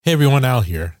Hey everyone, Al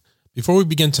here. Before we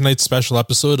begin tonight's special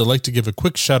episode, I'd like to give a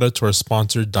quick shout out to our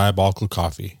sponsor, Diabolical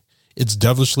Coffee. It's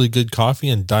devilishly good coffee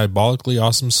and diabolically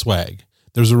awesome swag.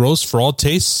 There's a roast for all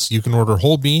tastes. You can order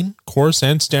whole bean, coarse,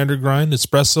 and standard grind,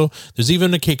 espresso. There's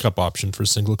even a K-Cup option for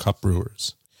single cup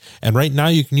brewers. And right now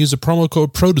you can use a promo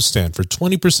code PRODUSTAN for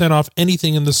 20% off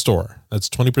anything in the store. That's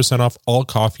 20% off all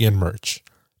coffee and merch.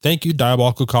 Thank you,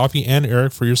 Diabolical Coffee and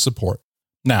Eric, for your support.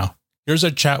 Now, here's our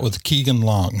chat with Keegan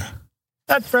Long.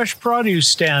 That fresh produce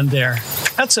stand there,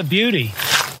 that's a beauty.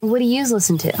 What do you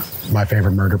listen to? My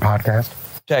favorite murder podcast.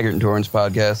 Taggart and Torrance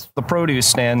podcast. The produce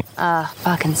stand.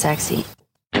 Fucking sexy.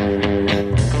 It's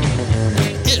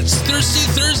Thirsty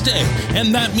Thursday,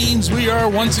 and that means we are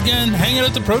once again hanging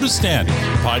at the Produce Stand,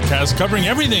 podcast covering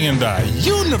everything in the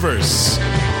universe.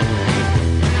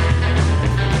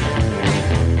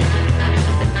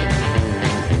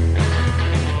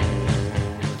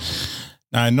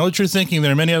 Now, I know what you're thinking.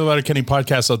 There are many other Letterkenny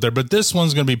podcasts out there, but this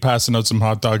one's going to be passing out some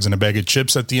hot dogs and a bag of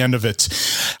chips at the end of it.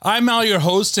 I'm Al, your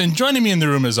host, and joining me in the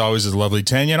room, as always, is lovely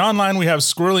Tanya. And online, we have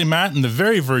Squirrely Matt and the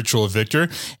very virtual Victor.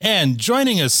 And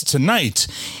joining us tonight,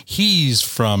 he's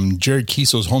from Jared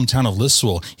Keeso's hometown of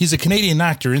Listowel. He's a Canadian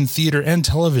actor in theater and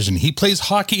television. He plays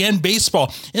hockey and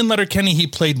baseball. In Letterkenny, he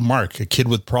played Mark, a kid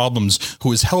with problems who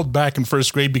was held back in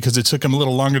first grade because it took him a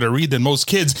little longer to read than most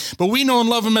kids. But we know and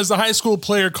love him as the high school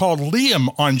player called Liam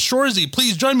on Shoresy.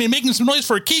 Please join me in making some noise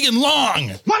for Keegan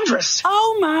Long. Wondrous!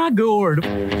 Oh my god!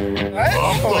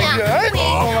 Oh my god!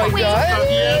 Oh my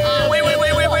god! Wait. Oh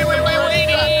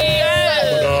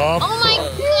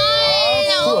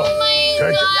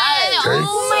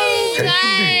my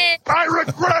god! I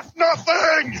regret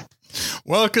nothing!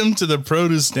 Welcome to the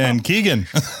Produce Stand, Keegan.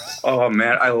 Oh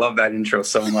man, I love that intro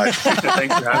so much.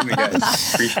 Thanks for having me,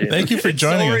 guys. Appreciate it. Thank you for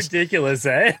joining us. Ridiculous,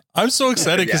 eh? I'm so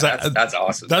excited because that's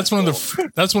awesome. That's one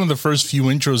of the first few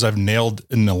intros I've nailed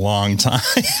in a long time.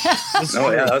 No,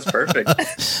 yeah, that was perfect.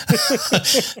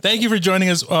 Thank you for joining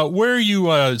us. Where are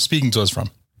you speaking to us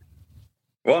from?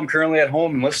 Well, I'm currently at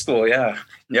home in Listowel. Yeah,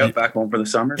 back home for the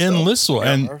summer. In Listowel,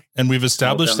 yeah, and we've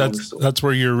established that's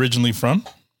where you're originally from.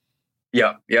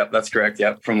 Yeah, that's correct.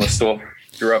 Yeah, from Listowel.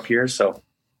 Grew up here, so.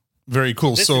 Very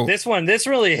cool. This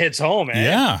really hits home,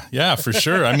 man. Yeah, for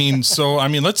sure.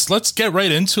 Let's get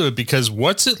right into it, because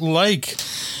what's it like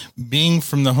being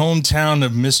from the hometown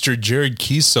of Mr. Jared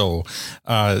Keeso?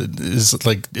 Is it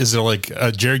like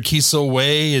a Jared Keeso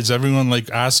way? Is everyone like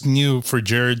asking you for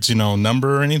Jared's,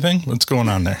 number or anything? What's going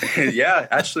on there? Yeah,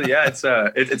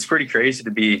 it's pretty crazy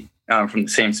to be from the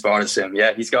same spot as him.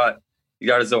 Yeah, he's got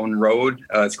his own road.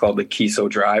 It's called the Keeso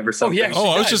Drive or something.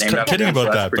 I was just kidding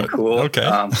about that. Pretty cool. Okay.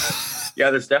 Yeah,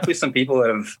 there's definitely some people that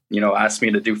have, asked me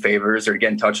to do favors or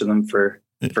get in touch with them for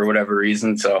whatever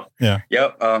reason. So yeah.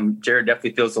 Jared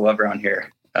definitely feels the love around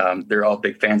here. They're all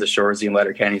big fans of Shoresy and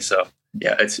Letterkenny. So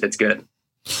yeah, it's good.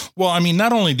 Well,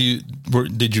 not only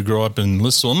did you grow up in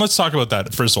Listowel, and let's talk about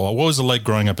that. First of all, what was it like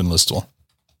growing up in Listowel?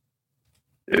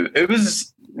 It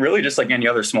was really just like any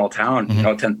other small town,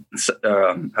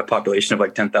 a population of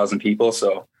like 10,000 people.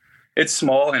 So it's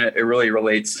small, and it really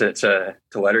relates to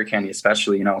Letterkenny,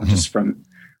 especially, just from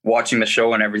watching the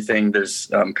show and everything. There's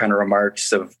kind of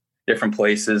remarks of different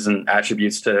places and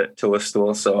attributes to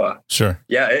Listowel. So sure.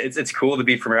 Yeah, it's cool to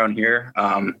be from around here.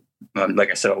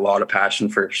 Like I said, a lot of passion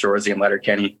for Shoresy and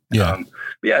Letterkenny. Yeah.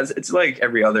 It's like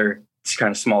every other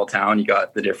kind of small town. You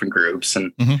got the different groups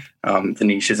and the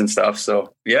niches and stuff.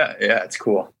 So yeah, it's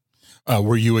cool.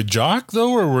 Were you a jock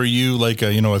though, or were you like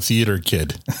a theater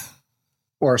kid?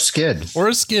 Or a skid.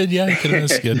 Yeah, you could have been a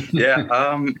skid. Yeah,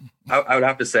 I would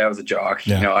have to say I was a jock.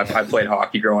 Yeah. I played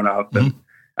hockey growing up, and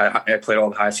I played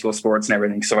all the high school sports and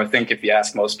everything. So I think if you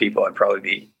ask most people, I'd probably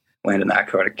be landing that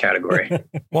category.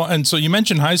 Well, and so you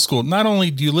mentioned high school. Not only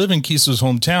do you live in Keeso's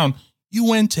hometown, you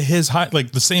went to his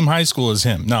the same high school as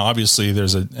him. Now, obviously,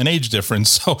 there's an age difference.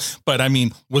 So, but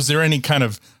was there any kind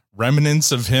of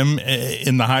remnants of him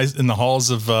in the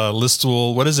halls of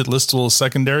Listowel? What is it, Listowel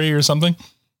Secondary or something?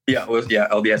 Yeah,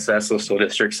 LDSS, Listowel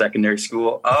District Secondary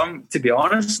School. To be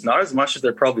honest, not as much as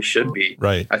there probably should be.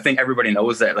 Right. I think everybody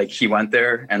knows that he went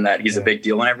there and that he's a big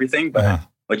deal and everything, but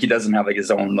he doesn't have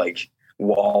his own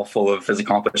wall full of his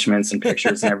accomplishments and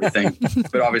pictures and everything.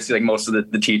 But obviously, most of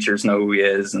the teachers know who he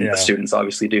is, and the students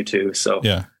obviously do too. So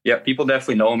yeah, people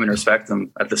definitely know him and respect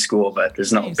him at the school, but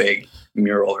there's no big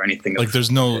mural or anything. There's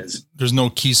no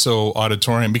Keeso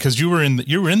auditorium, because you were in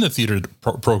the theater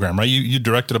program, right? You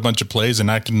directed a bunch of plays and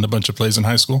acted in a bunch of plays in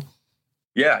high school.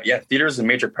 Yeah. Theater is a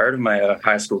major part of my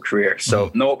high school career.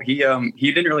 So no, he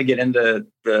didn't really get into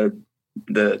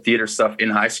the theater stuff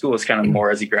in high school. It's kind of more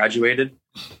as he graduated.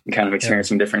 and kind of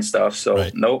experiencing different stuff. So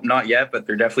nope, not yet, but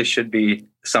there definitely should be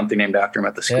something named after him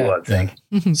at the school, I think.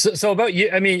 So about you,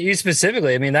 I mean, you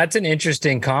specifically, I mean, that's an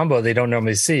interesting combo they don't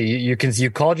normally see. You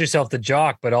called yourself the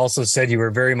jock, but also said you were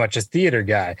very much a theater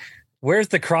guy. Where's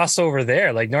the crossover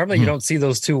there? Like normally you don't see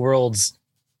those two worlds,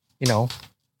 go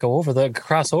over the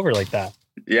crossover like that.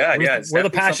 Yeah. Where the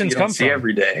passions come from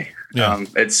every day. Yeah.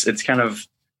 It's kind of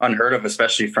unheard of,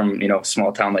 especially from,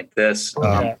 small town like this.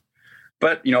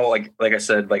 But, like I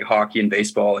said, like hockey and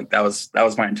baseball, like that was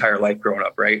my entire life growing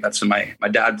up, right? That's when my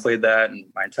dad played that, and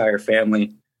my entire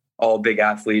family, all big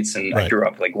athletes. And I grew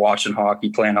up like watching hockey,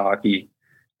 playing hockey,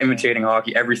 imitating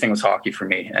hockey. Everything was hockey for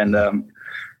me. And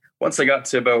once I got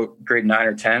to about grade 9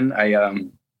 or 10,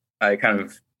 I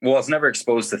was never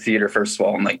exposed to theater, first of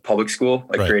all, in like public school,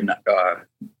 like grade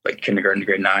like kindergarten to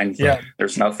grade 9. Yeah.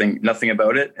 There's nothing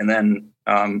about it. And then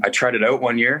I tried it out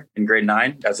one year in grade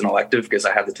 9 as an elective because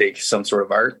I had to take some sort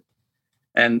of art,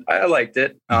 and I liked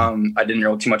it. I didn't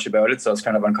know too much about it, so I was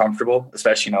kind of uncomfortable,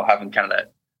 especially, having kind of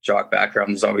that jock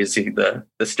background. There's obviously the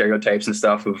stereotypes and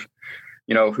stuff of,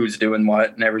 who's doing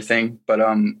what and everything. But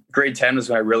grade 10 was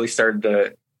when I really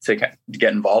started to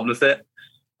get involved with it.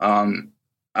 I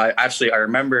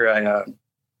remember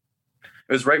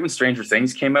it was right when Stranger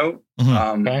Things came out.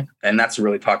 And that's a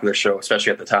really popular show,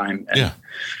 especially at the time. And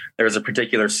there was a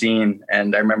particular scene,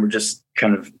 and I remember just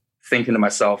kind of thinking to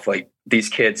myself, like, these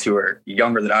kids who are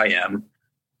younger than I am,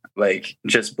 like,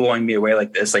 just blowing me away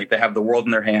like this. Like, they have the world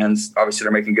in their hands. Obviously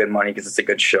they're making good money because it's a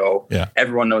good show. Yeah.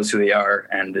 Everyone knows who they are.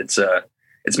 And it's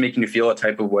making you feel a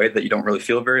type of way that you don't really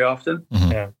feel very often.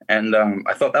 And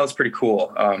I thought that was pretty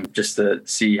cool, just to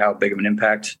see how big of an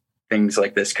impact things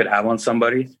like this could have on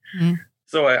somebody.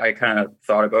 So I kind of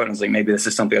thought about it, and I was like, maybe this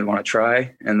is something I'd want to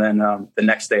try. And then the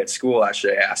next day at school,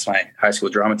 actually, I asked my high school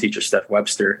drama teacher, Steph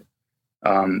Webster,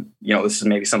 this is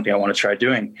maybe something I want to try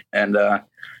doing. And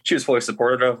she was fully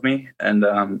supportive of me. And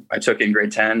I took it in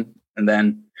grade 10. And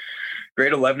then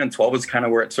grade 11 and 12 was kind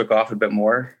of where it took off a bit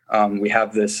more. We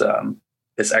have this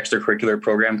extracurricular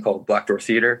program called Black Door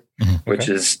Theater, which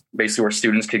is basically where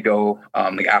students could go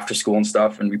like after school and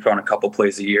stuff. And we put on a couple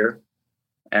plays a year.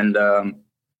 And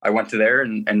I went to there,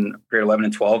 and grade 11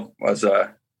 and 12 was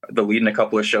the lead in a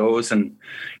couple of shows, and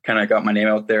kind of got my name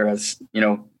out there as,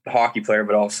 the hockey player,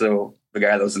 but also the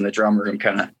guy that was in the drum room,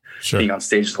 kind of being on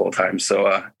stage the whole time.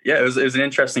 So it was an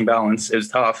interesting balance. It was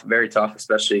tough, very tough,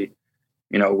 especially,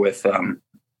 with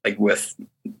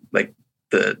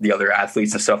the other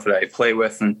athletes and stuff that I play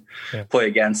with and play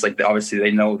against. Like, obviously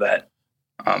they know that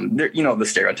they're, the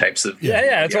stereotypes of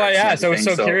that's why I asked. I was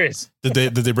so curious.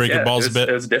 Did they break your balls a bit?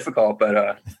 It was difficult,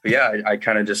 but I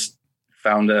kind of just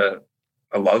found a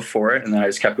love for it, and then I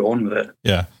just kept going with it.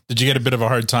 Yeah. Did you get a bit of a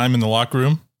hard time in the locker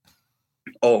room?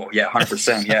 Oh yeah,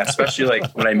 100%. Yeah, especially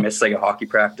like when I missed like a hockey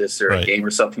practice or a game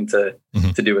or something to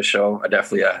do a show. I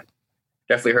definitely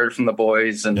heard from the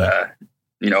boys, and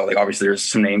like obviously there's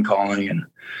some name calling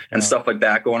and stuff like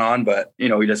that going on, but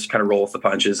we just kind of roll with the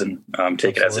punches and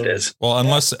take it as it is. Well,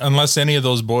 unless any of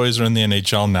those boys are in the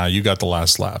NHL now, you got the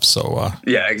last laugh. So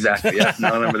yeah, exactly. Yeah,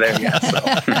 none of them are there yet, so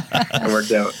it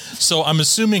worked out. So I'm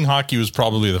assuming hockey was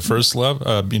probably the first love,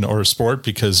 or sport,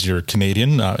 because you're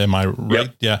Canadian. Am I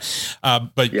right? Yep. Yeah.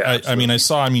 But yeah, I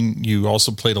mean, you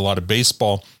also played a lot of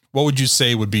baseball. What would you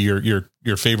say would be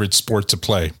your favorite sport to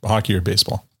play, hockey or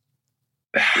baseball?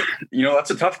 That's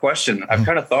a tough question. I've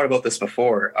kind of thought about this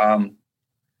before.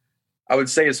 I would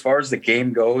say, as far as the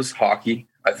game goes, hockey.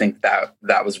 I think that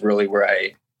was really where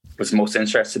I was most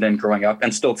interested in growing up,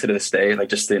 and still to this day, like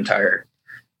just the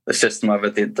system of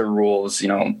it, the rules,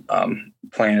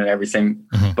 playing and everything.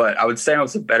 But I would say I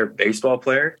was a better baseball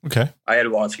player. Okay. I had a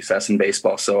lot of success in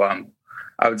baseball. So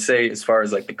I would say, as far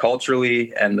as like the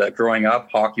culturally and growing up,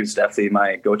 hockey was definitely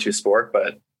my go-to sport.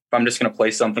 But if I'm just going to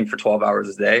play something for 12 hours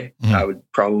a day, I would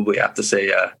probably have to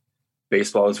say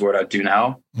baseball is what I do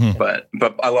now. But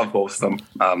I love both of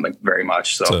them like very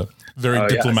much. So it's a very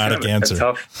diplomatic answer. A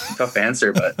tough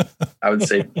answer, but I would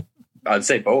say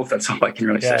both. That's all I can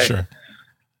really say. Sure.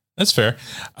 That's fair.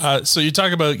 So you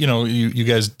talk about, you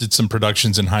guys did some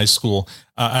productions in high school.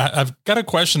 I've got a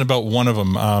question about one of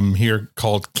them here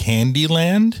called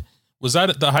Candyland. Was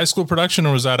that the high school production,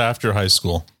 or was that after high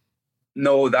school?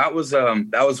 No, that was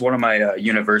one of my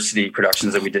university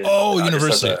productions that we did. Oh,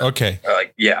 university. Okay.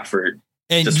 For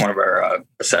And just one of our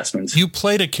assessments. You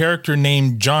played a character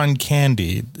named John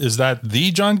Candy. Is that the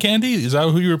John Candy? Is that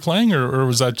who you were playing, or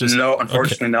was that just? No,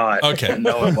 unfortunately not. Okay.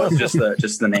 No, it was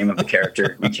just the name of the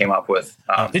character we came up with.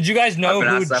 Did you guys know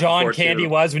who John Candy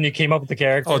was when you came up with the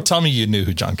character? Oh, tell me you knew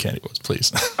who John Candy was,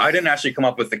 please. I didn't actually come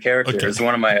up with the character. Okay. It was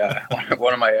one of my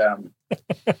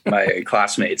my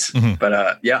classmates. Mhm.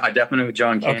 But yeah, I definitely know who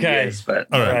John Candy is. But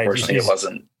unfortunately, it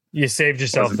wasn't. You saved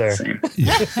yourself there.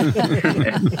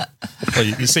 Well,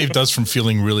 you saved us from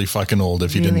feeling really fucking old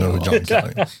if you didn't know who John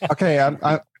Candy. Okay,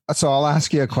 so I'll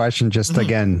ask you a question. Just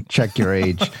again, check your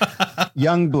age.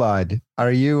 Youngblood,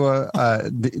 are you?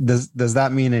 Does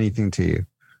that mean anything to you?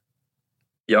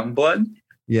 Youngblood?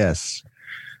 Yes.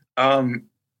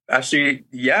 Actually,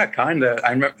 yeah, kind of.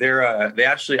 I remember they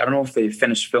actually. I don't know if they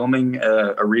finished filming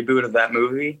a reboot of that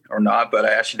movie or not, but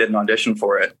I actually did an audition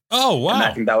for it. Oh wow! And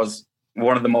I think that was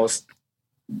one of the most,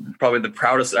 probably the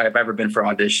proudest I've ever been for an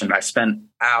audition. I spent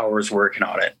hours working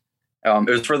on it. It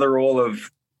was for the role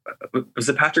of, was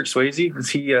it Patrick Swayze? Was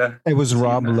he? It was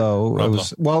Rob Lowe. It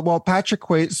was well. Patrick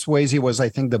Swayze was, I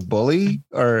think, the bully.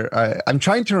 Or I'm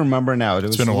trying to remember now. It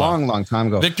was a long time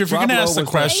ago. Victor, if you're going to ask the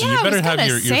question, you better have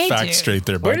your facts straight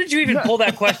there. Bud. Where did you even pull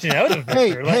that question out of?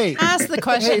 Victor? Hey, ask the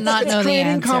question, not know the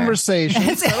answer. Conversation.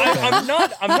 I'm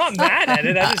not mad at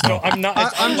it. I just don't. I'm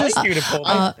not. I'm just like you to pull.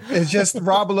 It's just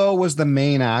Rob Lowe was the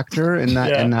main actor in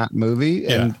that movie,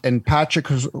 and Patrick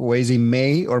Swayze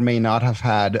may or may not have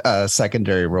had a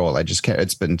secondary role. I just can't.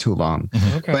 It's been too long.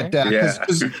 Okay. But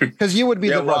because you would be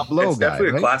the Rob Lowe it's guy.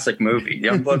 Definitely a classic movie.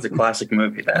 Youngblood's a classic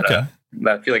movie that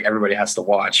I feel like everybody has to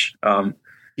watch.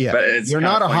 Yeah, but you're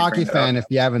not a hockey fan if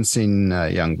you haven't seen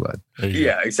Youngblood.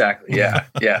 Yeah, exactly.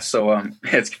 Yeah. So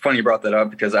it's funny you brought that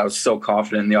up because I was so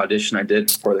confident in the audition I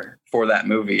did for that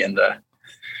movie, and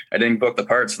I didn't book the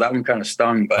part, so that one kind of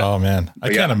stung. But oh man, I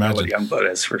can't imagine what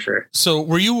Youngblood is for sure. So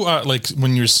were you like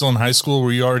when you were still in high school?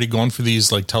 Were you already going for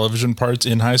these like television parts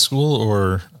in high school,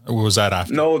 or was that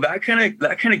after? No, that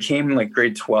kind of came in like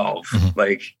grade 12,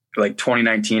 like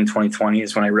 2019, 2020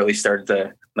 is when I really started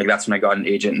to like. That's when I got an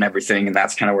agent and everything, and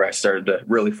that's kind of where I started to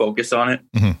really focus on it.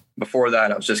 Before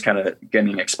that, I was just kind of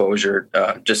getting exposure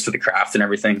just to the craft and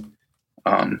everything.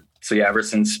 So yeah, ever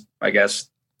since I guess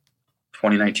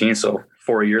 2019, so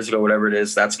 4 years ago, whatever it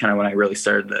is, that's kind of when I really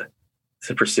started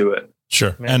to pursue it.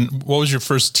 Sure. Man. And what was your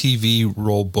first TV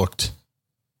role booked?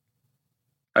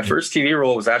 My first TV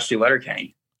role was actually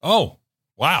Letterkenny. Oh,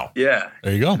 wow. Yeah.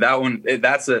 There you go. That one,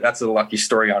 that's a lucky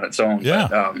story on its own. Yeah.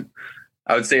 But,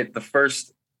 I would say the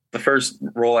first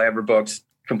role I ever booked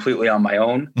completely on my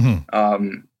own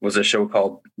was a show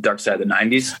called Dark Side of the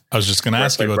 90s. I was just going to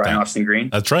ask you about Brian that. Austin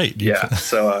Green. That's right. Yeah.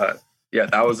 So,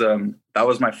 that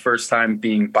was my first time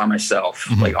being by myself,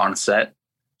 like on set.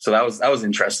 So that was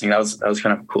interesting. That was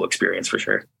kind of a cool experience for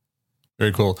sure.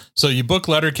 Very cool. So you book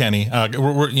Letterkenny.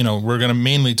 We're going to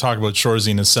mainly talk about Shoresy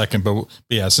in a second, but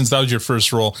yeah, since that was your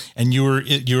first role, and you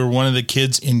were one of the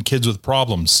kids in Kids with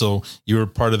Problems, so you were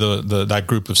part of that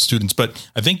group of students. But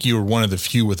I think you were one of the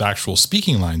few with actual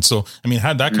speaking lines. So I mean,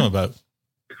 how'd that come about?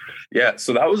 Yeah,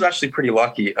 so that was actually pretty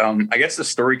lucky. I guess the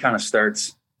story kind of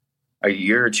starts a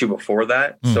year or two before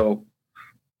that. So,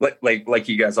 like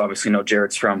you guys obviously know,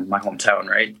 Jared's from my hometown,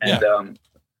 right? And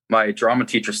my drama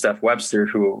teacher, Steph Webster,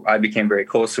 who I became very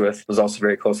close with, was also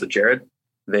very close with Jared.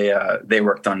 They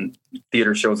worked on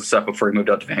theater shows and stuff before he moved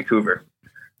out to Vancouver.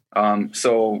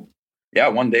 So yeah,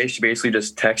 one day she basically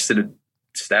just texted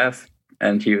Steph,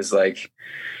 and he was like,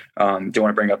 "Do you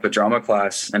want to bring up a drama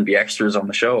class and be extras on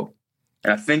the show?"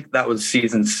 And I think that was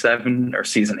season 7 or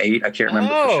season 8. I can't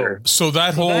remember for sure. So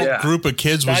that whole group of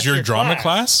kids was your drama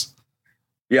class?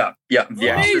 Yeah.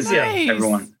 Amazing.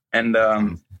 Everyone. And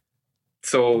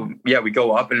so yeah, we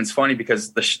go up, and it's funny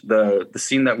because the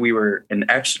scene that we were in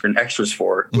extras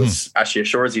for was actually a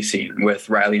Shoresy scene with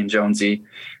Riley and Jonesy,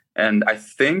 and I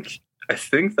think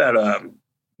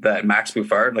that Max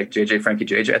Buffard, like Frankie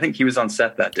JJ, I think he was on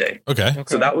set that day. Okay.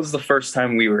 So that was the first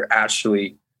time we were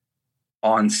actually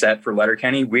on set for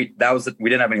Letterkenny. We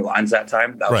didn't have any lines that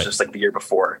time. That was just like the year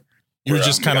before. You were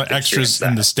just kind of extras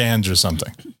in the stands or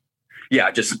something. Yeah,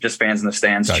 just fans in the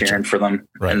stands cheering for them.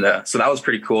 Right. And so that was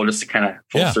pretty cool, just to kind of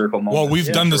full circle moment. Well,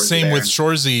 we've done the same with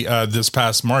Shoresy this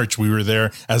past March. We were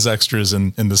there as extras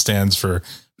in the stands for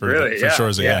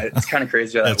Shoresy. Yeah, it's kind of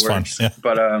crazy how that works. Fun.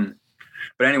 Yeah.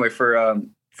 But anyway, for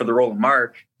the role of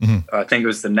Mark, I think it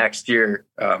was the next year,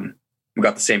 we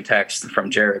got the same text from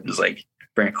Jared. It was like,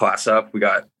 bring a class up. We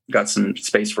got some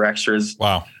space for extras.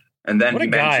 Wow. And then he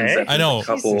mentions that I know. a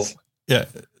couple. Yeah.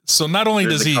 So not only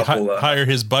does he hire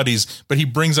his buddies, but he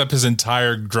brings up his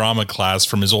entire drama class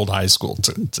from his old high school.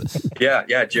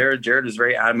 Yeah. Jared is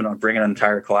very adamant on bringing an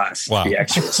entire class to be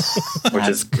extras, which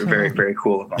is very, very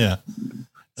cool of him. Yeah.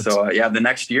 So the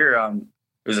next year it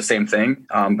was the same thing,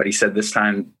 but he said this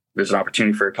time there's an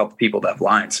opportunity for a couple people to have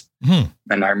lines.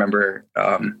 And I remember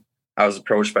I was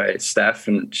approached by Steph,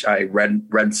 and I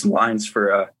read some lines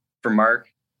for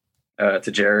Mark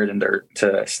to Jared and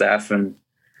to Steph, and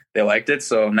they liked it.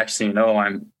 So next thing you know,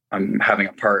 I'm having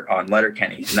a part on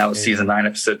Letterkenny, and that was season 9,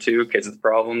 episode 2, Kids with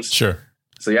Problems. Sure.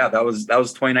 So yeah, that was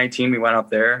 2019. We went up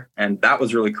there, and that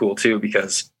was really cool too,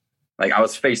 because like I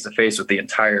was face to face with the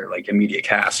entire like immediate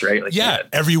cast, right? Like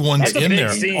everyone's in there.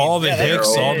 Scene. All the hicks,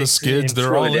 all the skids,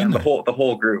 they're all in there. The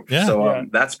whole group. Yeah. So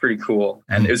that's pretty cool,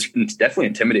 and it was definitely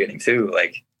intimidating too.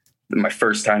 Like my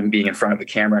first time being in front of a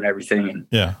camera and everything,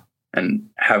 and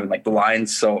having like the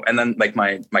lines. So, and then like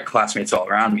my classmates all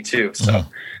around me too. So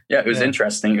it was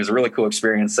interesting. It was a really cool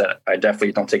experience that I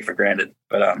definitely don't take for granted,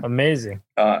 but amazing.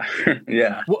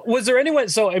 Yeah. Was there anyone?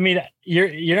 So, I mean,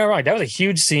 you're not wrong. That was a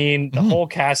huge scene. The whole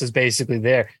cast is basically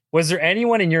there. Was there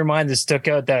anyone in your mind that stuck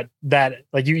out that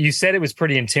like you said it was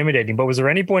pretty intimidating, but was there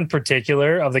anyone in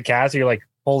particular of the cast where you're like,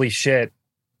 holy shit,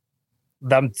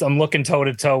 I'm looking toe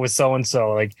to toe with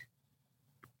so-and-so? Like,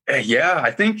 yeah,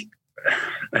 I think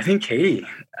Katie.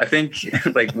 I think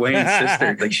like Wayne's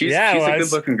sister. Like she's a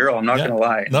good looking girl. I'm not gonna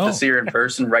lie. To see her in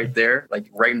person, right there, like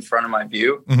right in front of my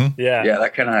view. Yeah,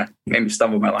 that kind of made me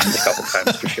stumble my lines a couple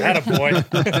times for sure. Attaboy.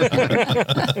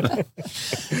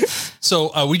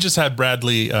 So we just had Brad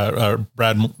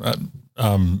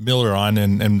Miller on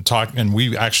and talk, and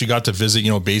we actually got to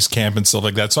visit, base camp and stuff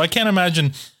like that. So I can't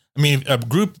imagine. I mean, a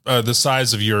group the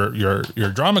size of your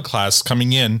drama class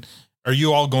coming in. Are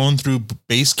you all going through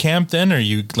base camp then? Are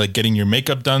you like getting your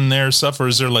makeup done there or stuff? Or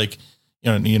is there like,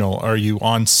 are you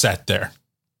on set there?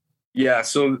 Yeah.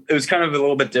 So it was kind of a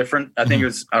little bit different. I think it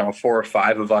was, 4 or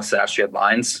 5 of us that actually had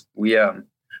lines. We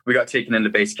got taken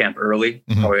into base camp early,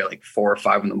 probably like 4 or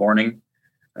 5 in the morning.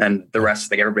 And the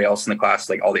rest, like everybody else in the class,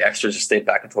 like all the extras just stayed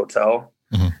back at the hotel.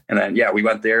 And then, we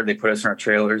went there, they put us in our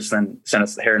trailers, then sent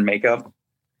us the hair and makeup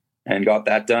and got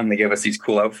that done. They gave us these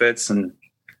cool outfits, and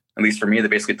at least for me, they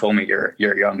basically told me you're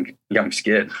a young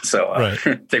skid. So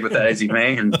take with that as you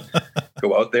may and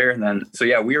go out there. And then,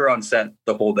 we were on set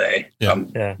the whole day.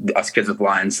 Us kids with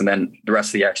lines. And then the rest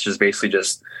of the extras basically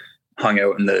just hung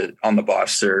out on the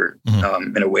bus or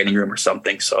in a waiting room or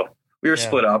something. So we were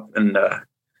split up, and,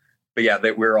 we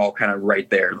were all kind of right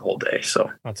there the whole day.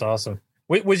 So that's awesome.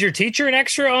 Wait, was your teacher an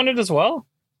extra on it as well?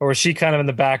 Or was she kind of in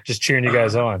the back just cheering you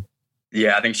guys on?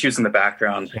 Yeah, I think she was in the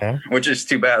background, which is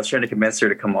too bad. I was trying to convince her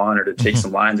to come on or to take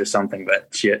some lines or something, but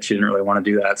she didn't really want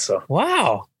to do that. So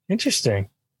wow, interesting.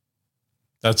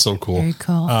 That's so cool. Very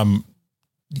cool.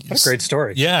 What a great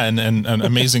story. Yeah, and an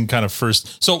amazing kind of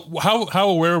first. So how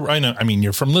aware? I mean,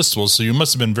 you're from Listowel, so you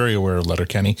must have been very aware of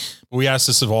Letterkenny. But we asked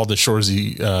this of all the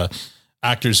Shoresy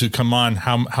actors who come on,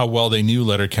 how well they knew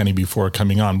Letterkenny before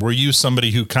coming on. Were you somebody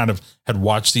who kind of had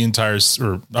watched the entire,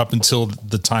 or up until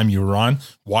the time you were on,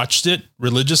 watched it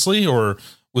religiously, or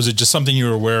was it just something you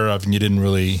were aware of and you didn't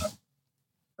really?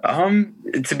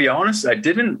 To be honest, I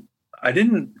didn't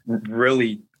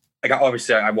really, like,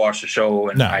 obviously I watched the show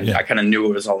and I kind of knew what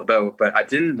it was all about, but I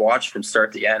didn't watch from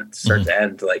start to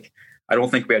end. Like, I don't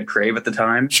think we had Crave at the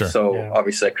time. Sure. So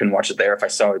obviously I couldn't watch it there. If I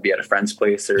saw it, it'd be at a friend's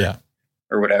place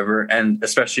or whatever. And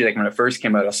especially like when it first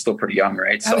came out, I was still pretty young,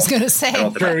 right? So I was going to say, I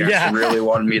don't think my parents really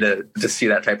wanted me to see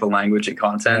that type of language and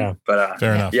content. But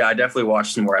fair enough. I definitely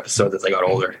watched some more episodes as I got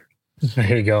older.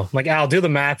 There you go. Like, I'll do the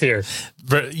math here.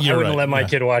 But I wouldn't let my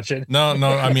kid watch it. No.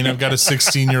 I mean, I've got a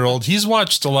 16-year-old. He's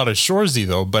watched a lot of Shoresy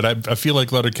though, but I feel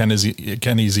like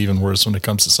Letterkenny's even worse when it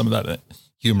comes to some of that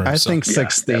humor. I think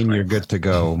 16, you're good to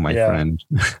go, my friend.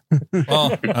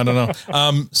 Well, I don't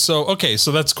know. So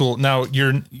that's cool. Now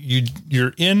you're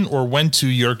in or went to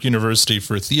York University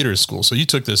for theater school. So you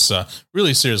took this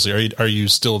really seriously. Are you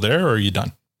still there or are you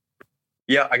done?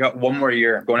 Yeah, I got one more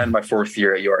year. I'm going into my 4th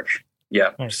year at York.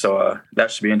 Yeah. Nice. So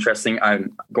that should be interesting.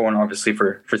 I'm going obviously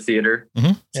for theater,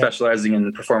 specializing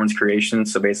in performance creation.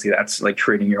 So basically that's like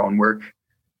creating your own work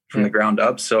from the ground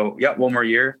up. So one more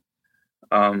year.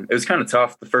 It was kind of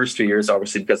tough the first 2 years,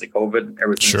 obviously, because of COVID,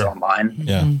 everything was online.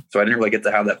 Yeah. So I didn't really get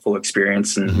to have that full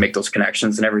experience and make those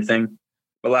connections and everything.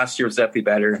 But last year was definitely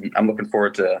better. And I'm looking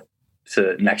forward to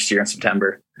next year in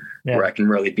September, where I can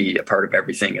really be a part of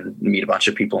everything and meet a bunch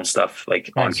of people and stuff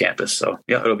like on campus. So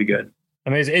it'll be good.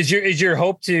 Amazing. Is your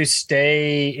hope to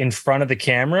stay in front of the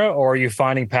camera, or are you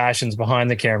finding passions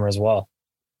behind the camera as well?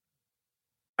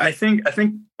 I think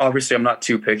obviously I'm not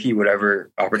too picky.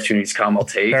 Whatever opportunities come, I'll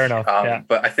take. Fair enough.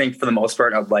 But I think for the most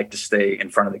part, I'd like to stay in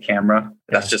front of the camera.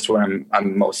 That's just what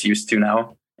I'm most used to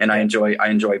now. And I enjoy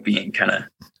being kind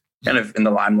of in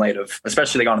the limelight of,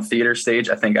 especially like on a theater stage.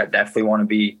 I think I definitely want to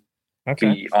be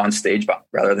on stage, but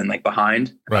rather than like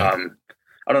behind. Right.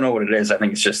 I don't know what it is. I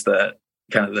think it's just the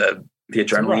kind of the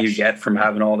adrenaline you get from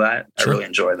having all that. Sure. I really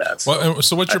enjoy that.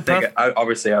 So what's your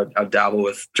obviously I'll dabble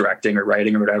with directing or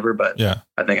writing or whatever, but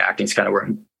I think acting's kind of where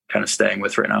I'm kind of staying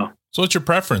with right now. So what's your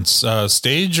preference,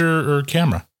 stage or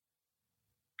camera?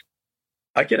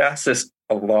 I get asked this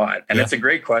a lot, and it's a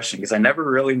great question because I never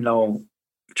really know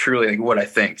truly like what I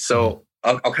think. So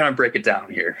I'll kind of break it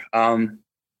down here.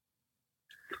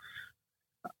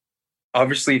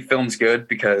 Obviously film's good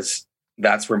because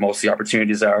that's where most of the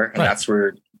opportunities are, and that's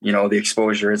where, you know, the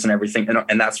exposure is and everything.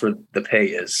 And that's where the pay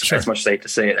is. Sure. As much as I hate to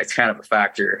say it, it's kind of a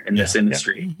factor in this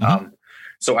industry. Yeah.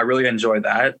 So I really enjoy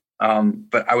that.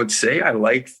 But I would say I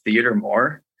like theater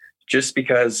more just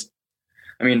because,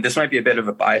 I mean, this might be a bit of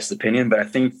a biased opinion, but I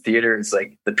think theater is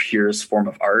like the purest form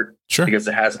of art. Sure. Because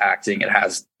it has acting, it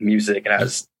has music, it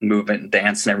has movement and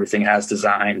dance and everything, it has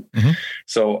design.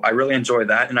 So I really enjoy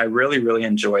that. And I really, really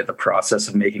enjoy the process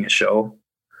of making a show.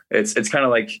 It's kind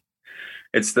of like,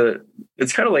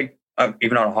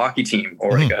 even on a hockey team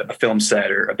or like a film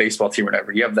set or a baseball team or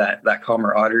whatever, you have that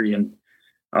camaraderie and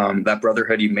that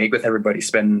brotherhood you make with everybody,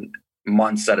 spend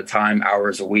months at a time,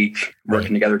 hours a week,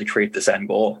 working together to create this end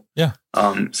goal. Yeah.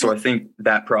 So I think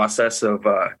that process of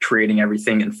creating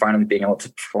everything and finally being able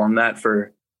to perform that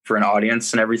for an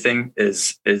audience and everything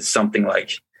is something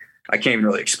like, I can't even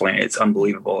really explain it. It's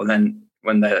unbelievable. And then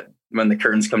when the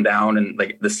curtains come down and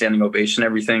like the standing ovation,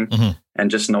 everything, and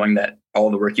just knowing that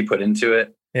all the work you put into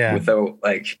it without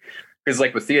like, because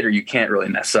like with theater, you can't really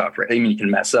mess up, right? I mean, you can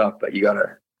mess up, but you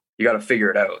gotta figure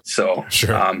it out. So,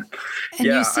 sure. And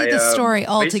you see the story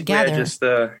all together.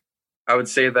 I would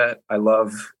say that I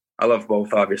love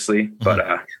both obviously, but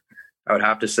I would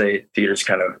have to say theater's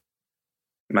kind of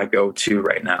my go-to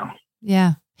right now.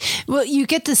 Yeah. Well, you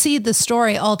get to see the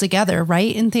story all together,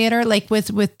 right? In theater, like with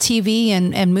TV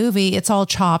and movie, it's all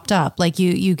chopped up. Like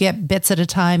you get bits at a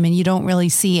time, and you don't really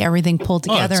see everything pulled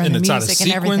together and the music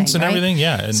and everything.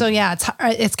 Yeah. And so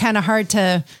it's kind of hard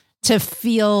to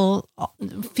feel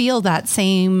that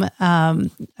same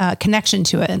connection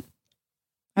to it.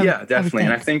 Yeah, definitely.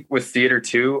 And I think with theater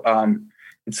too,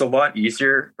 it's a lot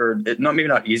easier, maybe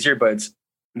not easier, but it's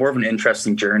more of an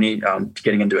interesting journey to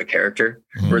getting into a character.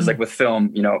 Whereas like with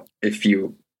film, you know, if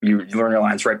you learn your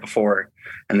lines right before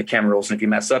and the camera rolls, and if you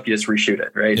mess up, you just reshoot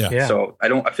it. Right. Yeah. So I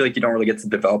feel like you don't really get to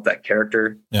develop that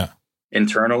character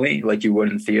internally like you would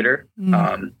in theater.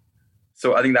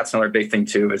 So I think that's another big thing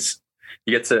too, is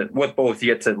you get to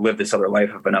live this other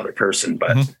life of another person.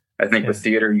 But I think with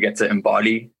theater, you get to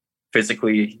embody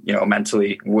physically, you know,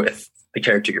 mentally with the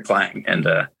character you're playing. And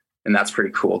that's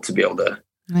pretty cool to be able to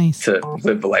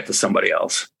live the life of somebody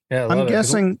else. Yeah, I'm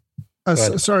guessing.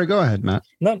 Sorry, go ahead, Matt.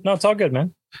 No, it's all good,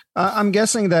 man. I'm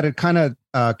guessing that it kind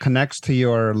of connects to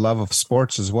your love of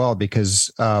sports as well,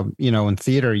 because you know, in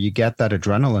theater you get that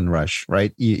adrenaline rush,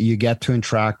 right? You get to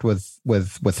interact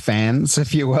with fans,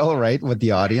 if you will, right, with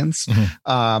the audience,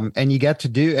 and you get to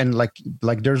do and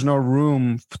like there's no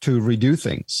room to redo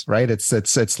things, right?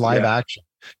 It's live action.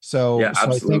 So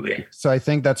absolutely. I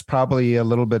think that's probably a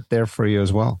little bit there for you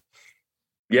as well.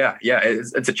 Yeah,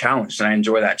 it's a challenge, and I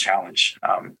enjoy that challenge.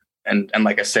 And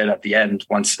like I said, at the end,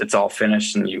 once it's all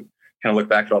finished and you kind of look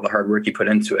back at all the hard work you put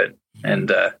into it,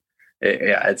 and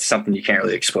it's something you can't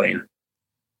really explain.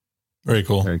 Very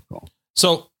cool. Very cool.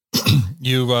 So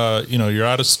you're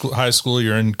out of high school,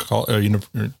 you're in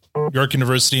York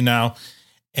University now,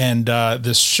 and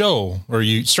this show, or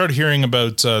you started hearing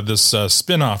about this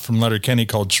spinoff from Letterkenny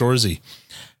called Shoresy.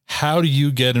 How do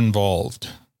you get involved?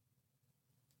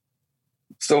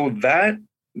 So that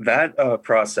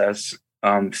process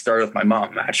started with my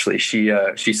mom. Actually, she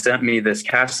sent me this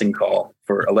casting call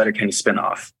for a Letterkenny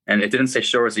spinoff, and it didn't say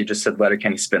Shoresy, it just said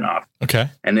Letterkenny spinoff. Okay,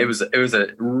 and it was a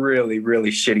really, really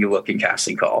shitty looking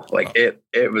casting call. Like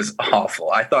it was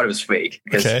awful. I thought it was fake.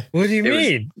 Okay, what do you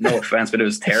mean? No offense, but it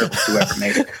was terrible. Whoever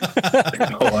made it.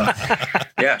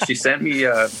 She sent me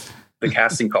the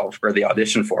casting call for the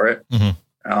audition for it.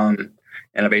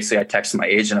 And I texted my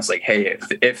agent. I was like, "Hey,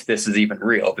 if this is even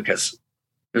real, because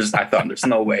I thought there's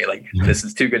no way, like this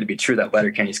is too good to be true that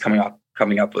Letterkenny's coming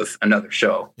up with another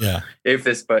show. Yeah. If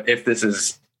this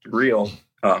is real,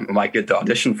 am I good to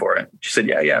audition for it?" She said,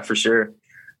 "Yeah, for sure."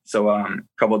 So a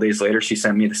couple of days later, she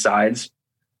sent me the sides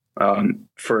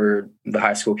for the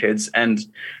high school kids. And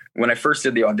when I first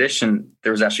did the audition,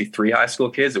 there was actually 3 high school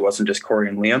kids. It wasn't just Corey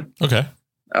and Liam. Okay.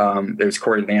 There's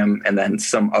Corey Lamb and then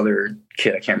some other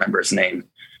kid. I can't remember his name,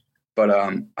 but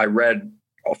I read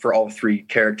for all 3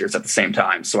 characters at the same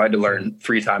time. So I had to learn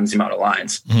 3 times the amount of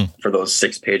lines for those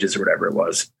 6 pages or whatever it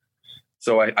was.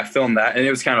 So I filmed that, and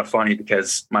it was kind of funny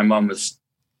because my mom was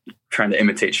trying to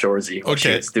imitate Shoresy while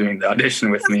she was doing the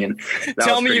audition with me. And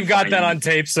tell me you've got that on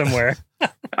tape somewhere.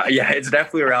 Yeah, it's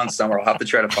definitely around somewhere. I'll have to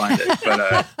try to find it.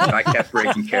 But I kept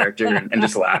breaking character and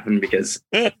just laughing because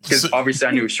obviously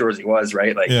I knew who Shoresy was,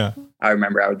 right? Like, I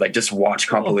remember I would like just watch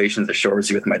compilations of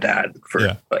Shoresy with my dad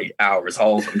for like hours,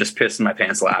 all of them, just pissing my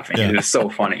pants laughing. It was so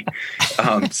funny.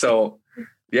 So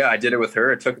yeah, I did it with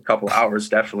her. It took a couple hours,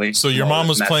 definitely. So your mom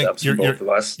was playing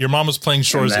your mom was playing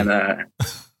Shoresy.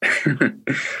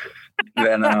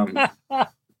 Then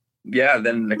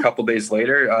then a couple days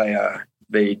later,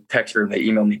 they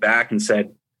emailed me back and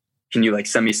said, "Can you like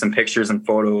send me some pictures and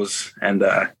photos and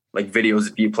like videos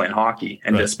of you playing hockey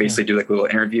and just basically do like a little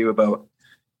interview about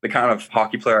the kind of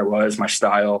hockey player I was, my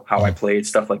style, how I played,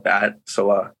 stuff like that."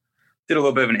 So did a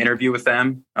little bit of an interview with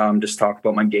them, just talked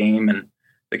about my game and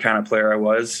the kind of player I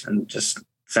was, and just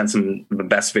sent some of the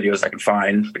best videos I could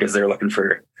find because they were looking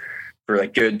for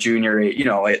like good junior age,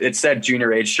 it said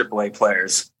junior age AAA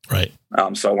players. Right.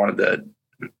 So I wanted to,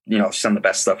 send the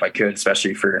best stuff I could,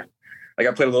 especially for like,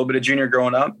 I played a little bit of junior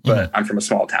growing up, but I'm from a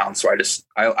small town. So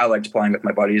I liked playing with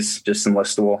my buddies, just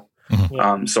enlistable.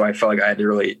 So I felt like I had to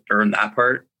really earn that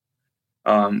part.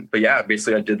 But yeah,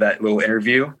 basically I did that little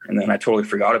interview and then I totally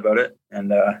forgot about it.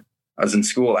 And I was in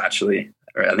school actually,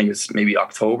 I think it was maybe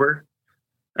October.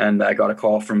 And I got a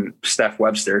call from Steph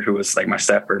Webster, who was like my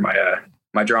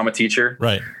drama teacher.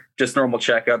 Right. Just normal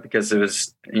checkup because it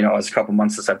was a couple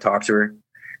months since I've talked to her.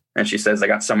 And she says, "I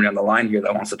got somebody on the line here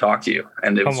that wants to talk to you."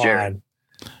 And it was Jared.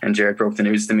 And Jared broke the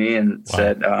news to me and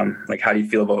said, like, "How do you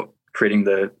feel about creating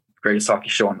the greatest hockey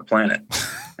show on the planet?"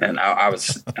 And I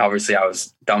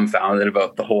was dumbfounded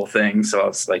about the whole thing. So I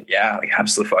was like, yeah, like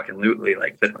absolutely.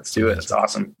 Like, let's do it. It's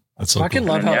awesome. That's so fucking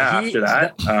cool. love how after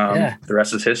that, the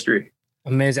rest is history.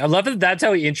 Amazing. I love that that's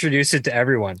how he introduced it to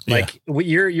everyone. Like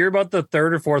you're about the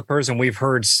 3rd or 4th person we've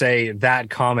heard say that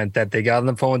comment, that they got on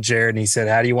the phone with Jared and he said,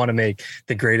 "How do you want to make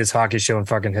the greatest hockey show in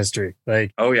fucking history?"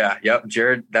 Like, oh yeah. Yep.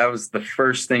 Jared, that was the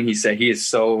first thing he said. He is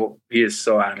so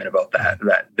adamant about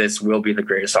that this will be the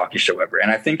greatest hockey show ever. And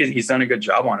I think he's done a good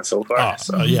job on it so far.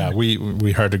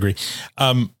 We hard agree.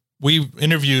 We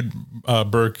interviewed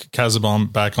Burke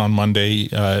Kazabaum back on Monday.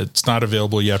 It's not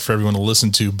available yet for everyone to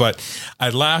listen to, but I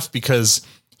laughed because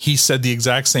he said the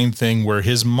exact same thing where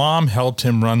his mom helped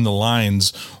him run the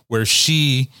lines where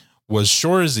she was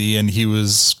Shoresy and he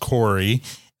was Corey.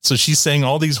 So she's saying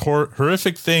all these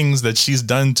horrific things that she's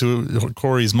done to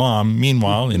Corey's mom.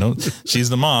 Meanwhile, she's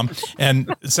the mom,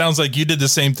 and it sounds like you did the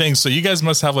same thing. So you guys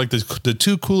must have like the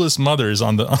 2 coolest mothers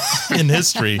in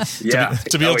history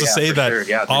to be able to say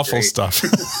that awful stuff.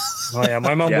 Oh yeah,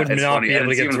 my mom would not be able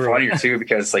to get even through. Funnier too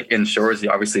because like in Shoresy,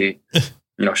 obviously,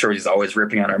 Shoresy's always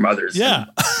ripping on our mothers. Yeah,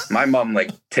 my mom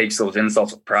like takes those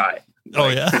insults with pride.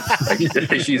 Like,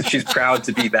 like she's proud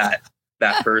to be that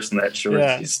person that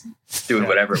Shoresy's doing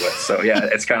whatever with. So yeah,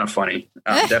 it's kind of funny.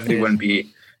 Definitely wouldn't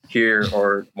be here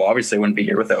obviously wouldn't be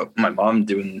here without my mom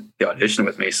doing the audition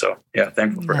with me. So yeah,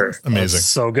 thankful for her. Amazing. That's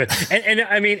so good. And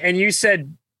I mean, and you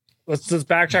said, let's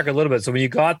backtrack a little bit. So when you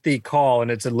got the call and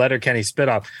it's a Letterkenny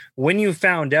spinoff, when you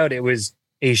found out it was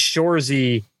a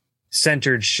Shoresy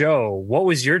centered show, what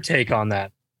was your take on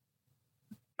that?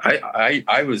 I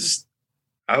was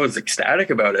ecstatic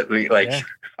about it.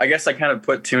 I guess I kind of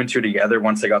put 2 and 2 together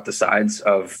once I got the sides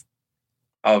of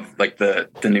like the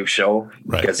new show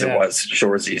because it was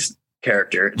Shoresy's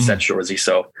character. It said Shoresy.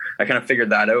 So I kind of figured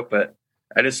that out, but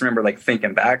I just remember like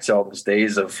thinking back to all those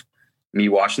days of me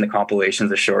watching the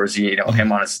compilations of Shoresy,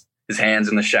 him on his hands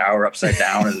in the shower upside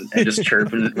down and just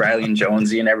chirping Riley and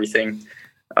Jonesy and everything.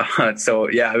 So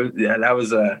that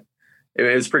was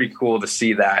it was pretty cool to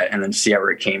see that and then see where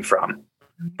it came from.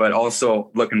 But also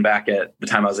looking back at the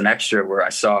time I was an extra where I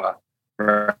saw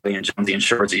Riley and Jonesy and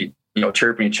Shoresy,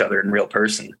 chirping each other in real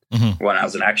person when I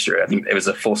was an extra. I think it was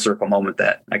a full circle moment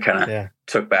that I kind of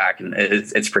took back, and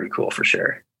it's pretty cool for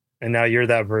sure. And now you're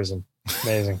that person.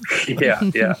 Amazing.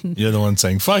 Yeah. You're the one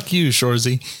saying, "Fuck you,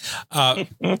 Shoresy."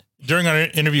 During our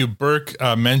interview, Burke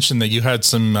mentioned that you had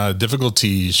some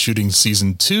difficulty shooting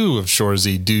season 2 of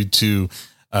Shoresy due to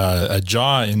a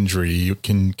jaw injury.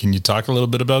 Can you talk a little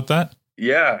bit about that?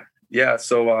 Yeah.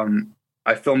 So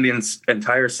I filmed the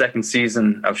entire 2nd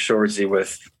season of Shoresy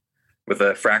with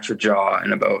a fractured jaw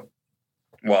and a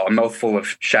mouthful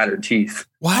of shattered teeth.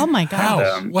 Wow. Oh my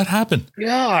God. What happened?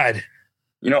 God.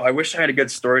 I wish I had a good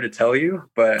story to tell you,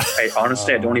 but I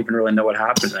honestly I don't even really know what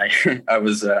happened. I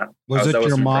was Was it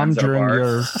your mom during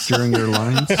your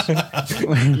lines?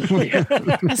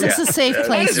 Is this a safe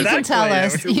place? You can tell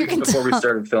us. You can before we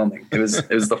started filming. It was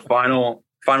the final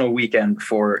weekend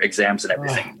before exams and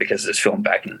everything, because it's filmed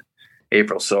back in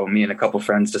April. So me and a couple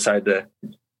friends decided to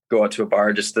go out to a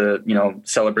bar just to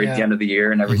celebrate the end of the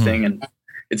year and everything. And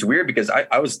it's weird because I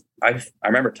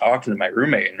remember talking to my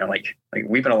roommate, and they're like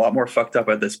we've been a lot more fucked up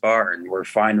at this bar, and we're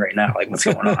fine right now. Like, what's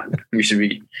going on? we should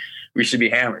be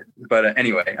hammered. But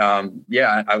anyway,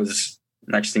 I was,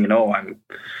 next thing you know, I'm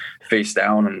face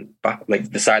down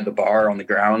and beside the bar on the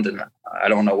ground, and I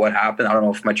don't know what happened. I don't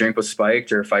know if my drink was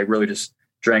spiked or if I really just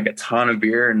drank a ton of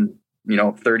beer in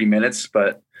 30 minutes.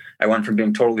 But I went from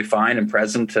being totally fine and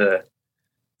present to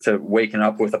waking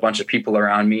up with a bunch of people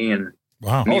around me. And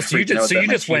wow. So you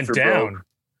just went down.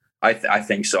 I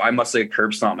think so. I must have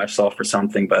curb stomped myself or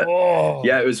something. But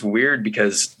it was weird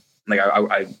because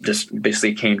I just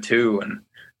basically came to, and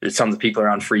there's tons of people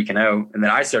around freaking out, and then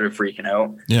I started freaking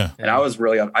out. Yeah. And I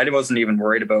wasn't even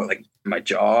worried about my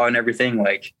jaw and everything.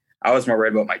 I was more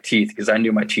worried about my teeth because I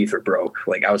knew my teeth were broke.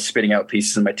 I was spitting out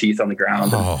pieces of my teeth on the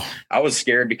ground. And I was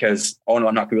scared because, I'm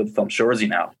not going to be able to film Shoresy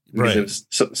now because it was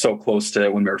so close to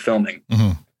when we were filming.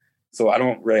 Mm-hmm. So I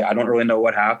don't really know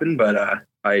what happened, but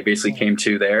I basically came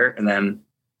to there, and then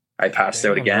I passed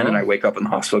out again, and I wake up in the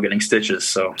hospital getting stitches.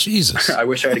 So Jesus, I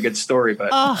wish I had a good story,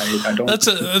 but I don't.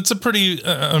 That's a pretty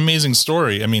amazing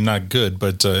story. I mean, not good,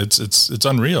 but it's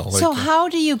unreal. So how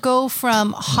do you go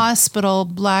from hospital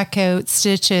blackout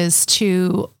stitches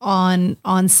to on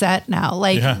set now?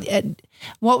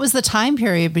 What was the time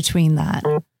period between that?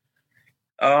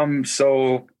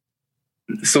 So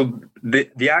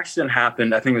the accident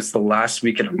happened, I think it was the last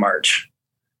weekend of March,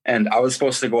 and I was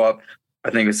supposed to go up, I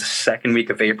think it was the second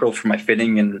week of April for my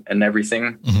fitting and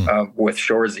everything with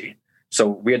Shoresy. So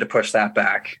we had to push that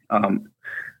back.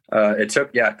 It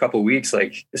took a couple of weeks.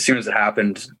 As soon as it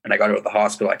happened and I got out of the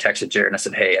hospital, I texted Jared and I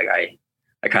said, hey,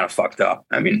 I kind of fucked up.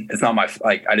 I mean, it's not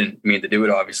I didn't mean to do it,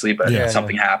 obviously, but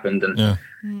something happened, and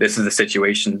this is the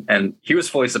situation. And he was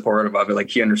fully supportive of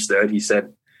it. He understood. He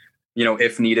said,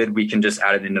 if needed, we can just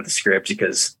add it into the script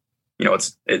because,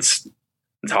 it's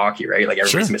hockey, right?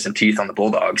 Everybody's missing teeth on the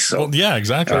Bulldogs. So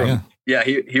exactly.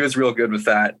 He was real good with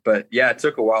that. But it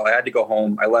took a while. I had to go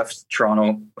home. I left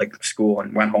Toronto, school,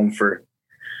 and went home for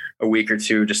a week or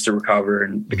two just to recover.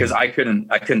 And because I couldn't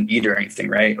eat or anything,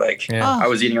 right? I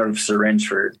was eating out of a syringe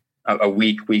for a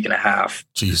week and a half.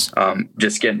 Jeez.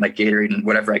 Just getting Gatorade and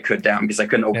whatever I could down because I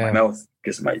couldn't open my mouth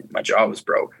because my jaw was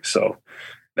broke. So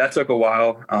that took a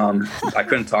while. I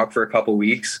couldn't talk for a couple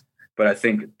weeks. But I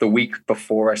think the week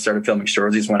before I started filming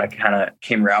Shoresy is when I kind of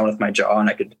came around with my jaw and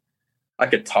I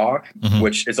could talk,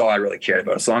 which is all I really cared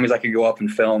about. As long as I could go up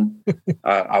and film,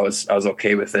 I was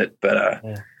okay with it. But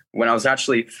when I was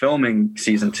actually filming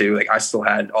season 2, I still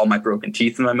had all my broken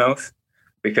teeth in my mouth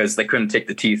because they couldn't take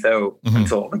the teeth out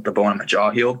until the bone of my jaw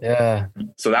healed. Yeah.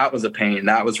 So that was a pain.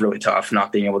 That was really tough,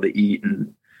 not being able to eat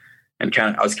and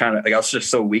I was just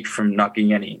so weak from not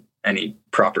getting any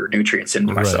proper nutrients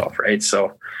into myself. Right.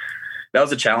 So that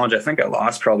was a challenge. I think I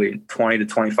lost probably 20 to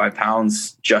 25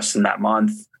 pounds just in that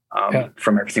month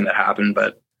from everything that happened.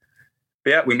 But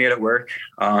we made it work.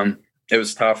 It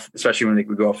was tough, especially when we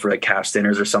would go up for cast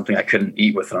dinners or something. I couldn't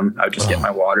eat with them. I would just get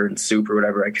my water and soup or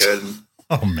whatever I could.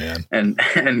 Oh man.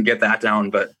 And get that down.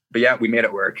 But we made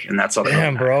it work. And that's all.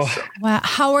 Damn, bro. So. Wow.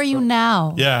 How are you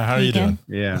now? Yeah. How are you doing?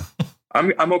 Yeah.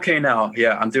 I'm okay now.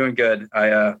 Yeah, I'm doing good.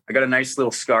 I got a nice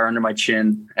little scar under my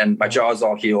chin and my jaw is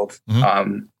all healed.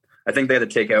 I think they had to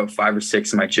take out 5 or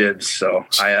 6 of my jibs, so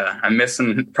I'm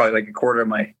missing probably a quarter of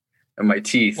my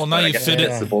teeth. Well, now you fit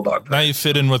in. The Bulldog. Now you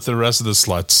fit in with the rest of the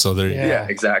sluts. So there. Yeah,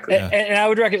 exactly. And I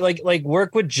would recommend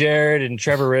work with Jared and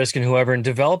Trevor Risk and whoever, and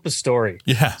develop a story.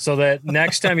 Yeah. So that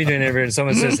next time you do an interview and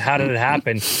someone says, "How did it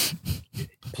happen?"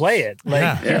 Play it.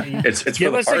 It's for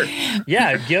the part.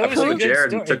 Give us a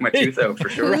Jared and took my tooth out for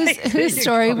sure. Whose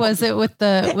story was it with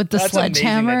the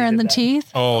sledgehammer and the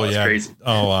teeth? Oh yeah, crazy.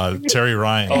 Terry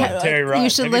Ryan. Terry Ryan. You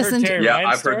should listen to.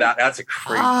 I've heard that. That's a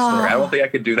crazy story. I don't think I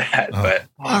could do that, but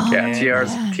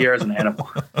TR's an animal.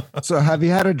 So have you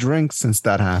had a drink since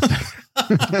that happened?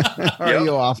 Are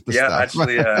you off the stuff?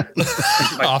 Actually,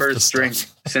 my first drink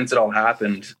since it all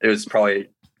happened, it was probably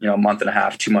a month and a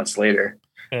half, 2 months later.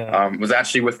 Was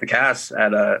actually with the cast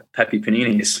at Pepe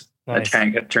Panini's. Nice.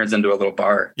 It turns into a little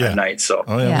bar at night. So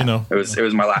we know. It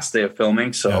was my last day of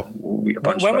filming. So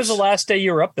when was the last day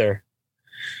you were up there?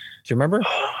 Do you remember?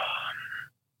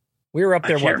 We were up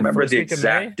there. I can't remember the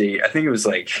exact date. I think it was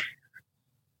might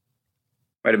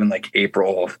have been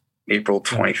April April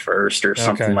 21st or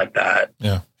something like that.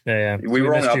 Yeah. We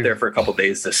were only out there for a couple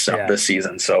days this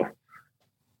season, so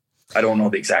I don't know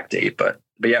the exact date, but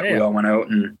yeah, we all went out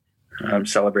and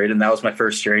celebrated. And that was my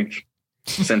first drink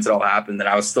since it all happened. And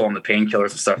I was still on the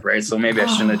painkillers and stuff, right? So maybe I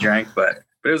shouldn't have drank, but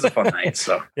it was a fun night.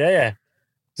 So yeah.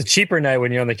 It's a cheaper night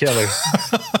when you're on the killers.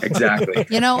 Exactly.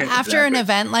 After an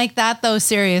event like that, though,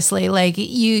 seriously, like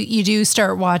you do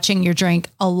start watching your drink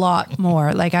a lot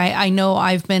more. Like I know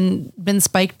I've been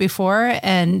spiked before,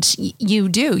 and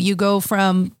you go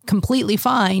from completely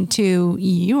fine to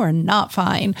you are not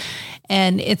fine.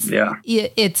 And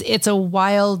it's a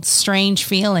wild, strange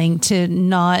feeling to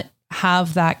not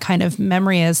have that kind of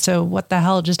memory as to what the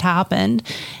hell just happened.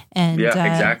 And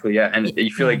exactly. Yeah. And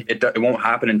you feel like it won't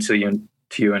happen to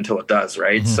you until it does,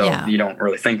 right? So you don't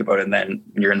really think about it, and then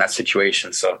you're in that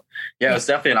situation. So it was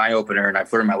definitely an eye-opener, and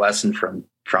I've learned my lesson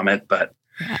from it. But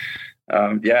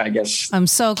I guess I'm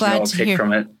so glad I'll to take hear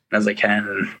from it as I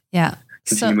can and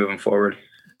continue moving forward.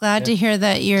 Glad to hear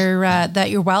that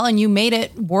you're well and you made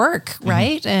it work,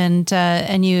 right? And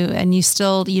you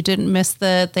didn't miss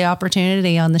the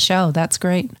opportunity on the show. That's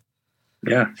great.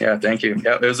 Yeah, thank you.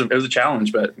 Yeah, it was a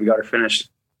challenge, but we got it finished.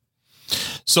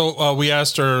 So we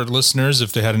asked our listeners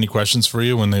if they had any questions for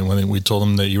you when we told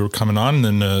them that you were coming on,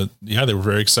 and then they were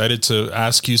very excited to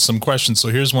ask you some questions. So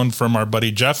here's one from our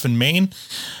buddy Jeff in Maine.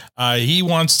 He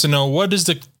wants to know, what is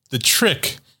the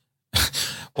trick?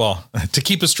 Well, to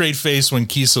keep a straight face when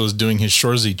Kiso is doing his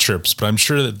Shoresy chirps, but I'm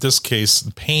sure that in this case,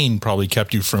 the pain probably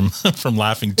kept you from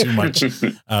laughing too much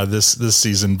this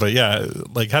season. But yeah,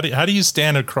 like how do you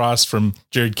stand across from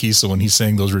Jared Kiso when he's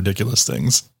saying those ridiculous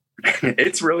things?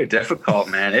 It's really difficult,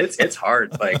 man. It's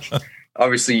hard. Like,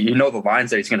 obviously, the lines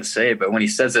that he's going to say, but when he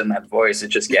says it in that voice, it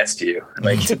just gets to you.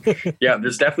 Like,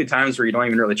 there's definitely times where you don't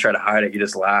even really try to hide it. You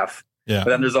just laugh. Yeah.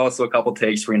 But then there's also a couple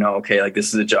takes where okay, like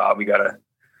this is a job. We gotta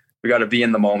be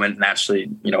in the moment and actually,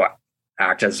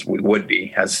 act as we would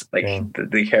be, as like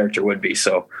the character would be.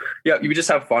 So you just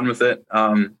have fun with it.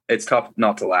 It's tough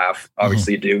not to laugh.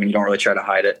 Obviously, you do, and you don't really try to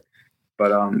hide it.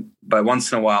 But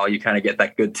once in a while, you kind of get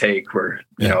that good take where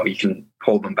you can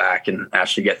hold them back and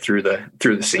actually get through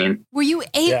the scene. Were you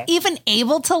even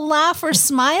able to laugh or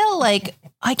smile? Like,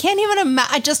 I can't even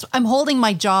imagine. I'm holding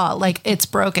my jaw like it's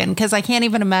broken because I can't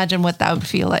even imagine what that would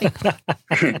feel like.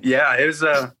 Yeah, it was.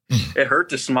 It hurt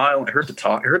to smile. It hurt to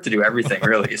talk. It hurt to do everything,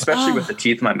 really, especially with the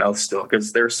teeth in my mouth still,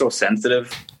 because they're so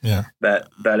sensitive. Yeah, that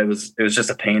it was just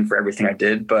a pain for everything I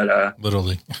did. But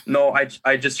literally, no, I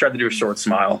just tried to do a short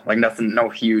smile, like nothing, no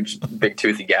huge big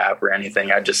toothy gap or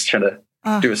anything. I just tried to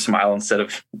do a smile instead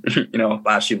of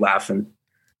actually laughing.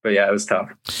 But yeah, it was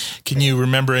tough. Can you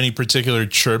remember any particular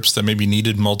chirps that maybe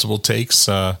needed multiple takes?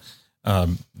 Do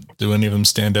any of them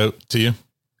stand out to you?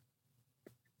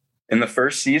 In the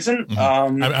first season?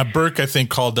 Burke, I think,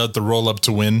 called out the roll up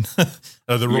to win.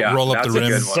 Roll up the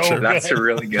rim. So that's a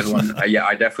really good one.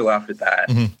 I definitely laughed at that.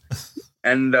 Mm-hmm.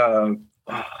 And I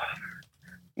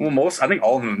think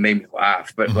all of them made me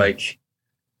laugh, but like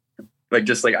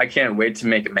just like, I can't wait to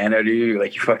make a man out of you,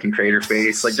 like you fucking crater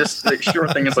face, like just like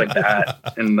short things like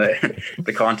that, and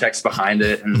the context behind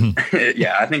it. And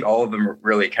I think all of them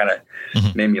really kind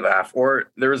of made me laugh.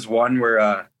 Or there was one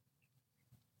where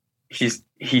he's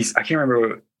I can't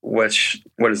remember what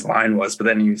his line was, but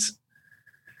then he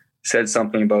said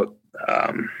something about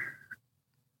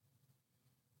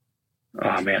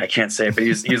oh man, I can't say it, but he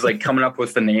was like coming up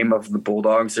with the name of the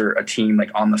Bulldogs or a team like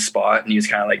on the spot, and he was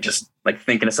kind of like just like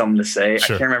thinking of something to say.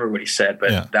 Sure. I can't remember what he said,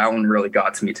 but that one really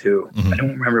got to me too. I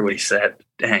don't remember what he said.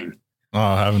 Dang. Oh,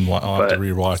 I'll have to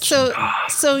rewatch.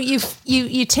 So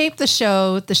you tape the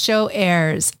show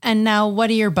airs, and now what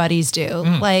do your buddies do?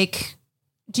 Like,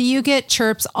 do you get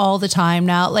chirps all the time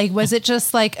now? Like, was it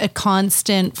just like a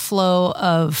constant flow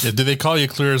of? Yeah, do they call you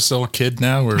Clear as Cell Kid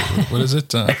now, or what is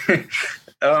it? I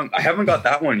haven't got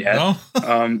that one yet. No?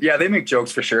 Yeah, they make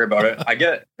jokes for sure about it. I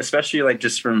get, especially like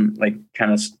just from like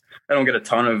kind of, I don't get a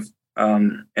ton of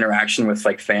interaction with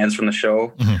like fans from the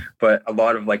show, but a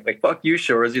lot of like fuck you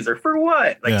Shoresy are for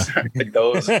what? Like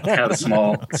those kind of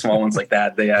the small ones like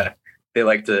that. They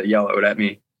like to yell out at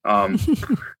me. But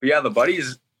yeah, the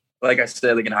buddies, like I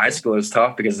said, like in high school, it was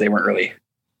tough because they weren't really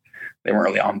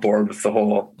on board with the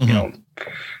whole,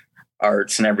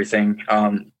 arts and everything.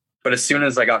 But as soon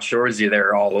as I got Shoresy, they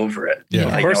were all over it.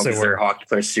 Yeah, of course they're hockey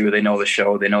players too. They know the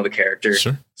show, they know the character.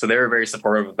 Sure. So they were very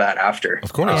supportive of that after.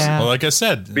 Of course. Well, like I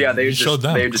said, they showed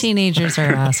them. Teenagers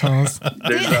are assholes.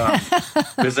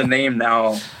 There's a name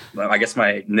now. I guess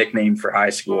my nickname for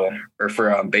high school or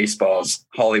for baseball is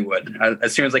Hollywood.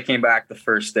 As soon as I came back the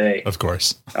first day, of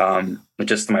course,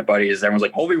 just to my buddies, everyone's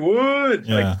like Hollywood,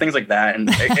 like things like that, and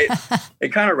it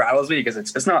kind of rattles me because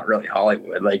it's not really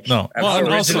Hollywood. Like, no,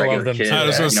 I'm also a regular kid. I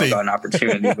was going to say, got an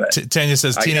opportunity, but Tanya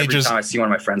says teenagers. Every time I see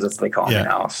one of my friends, that's what they call me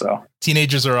now. So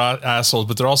teenagers are assholes,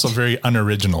 but they're also very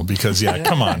unoriginal because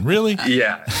come on, really?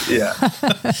 Yeah.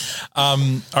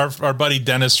 Our buddy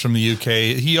Dennis from the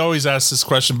UK, he always asks this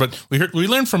question, but we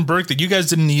learned from Burke that you guys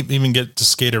didn't even get to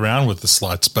skate around with the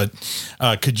sluts.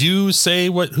 But could you say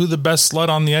who the best slut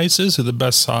on the ice is? Who the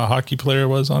best hockey player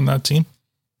was on that team?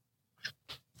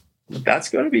 That's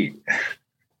going to be.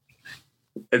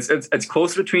 It's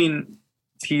close between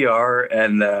TR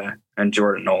and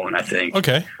Jordan Nolan, I think.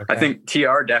 Okay. I think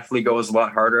TR definitely goes a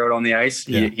lot harder out on the ice.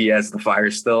 He has the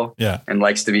fire still, and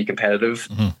likes to be competitive.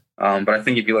 But I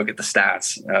think if you look at the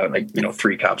stats,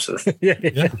 3 cups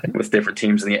with different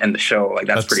teams in the show, like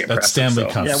that's pretty impressive. That's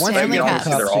Stanley Cups. Yeah, Stanley Cups.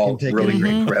 They're all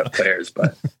really great players,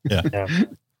 but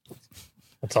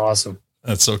that's awesome.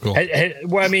 That's so cool.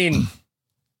 Well, I mean,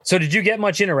 so did you get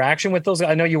much interaction with those?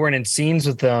 I know you weren't in scenes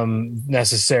with them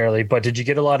necessarily, but did you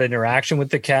get a lot of interaction with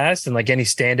the cast and like any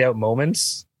standout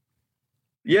moments?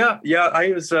 Yeah.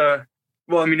 I was, well,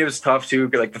 I mean, it was tough too.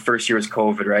 Like the first year was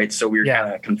COVID, right? So we were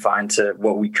kind of confined to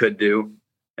what we could do.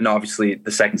 And obviously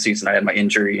the second season I had my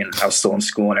injury and I was still in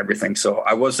school and everything. So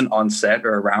I wasn't on set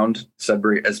or around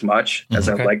Sudbury as much as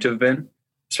I'd like to have been,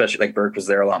 especially like Burke was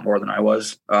there a lot more than I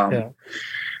was.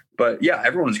 But yeah,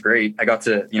 everyone's great. I got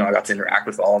to interact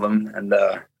with all of them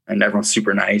and everyone's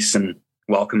super nice and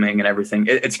welcoming and everything.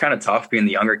 It's kind of tough being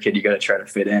the younger kid. You got to try to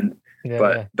fit in,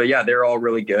 but yeah, they're all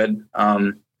really good.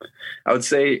 I would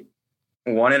say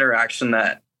one interaction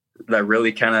that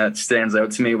really kind of stands out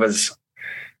to me was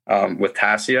with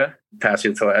Tassia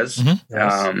Tellez.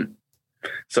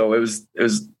 So it was,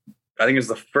 I think it was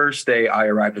the first day I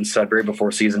arrived in Sudbury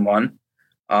before season 1.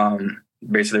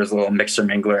 Basically there's a little mixer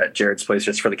mingler at Jared's place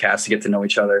just for the cast to get to know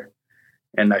each other.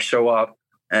 And I show up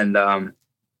and I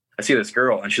see this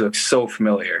girl and she looks so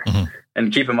familiar.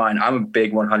 And keep in mind, I'm a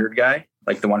big 100 guy,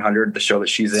 like the 100, the show that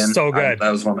she's in. So good.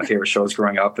 That was one of my favorite shows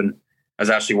growing up. And I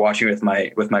was actually watching with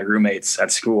my roommates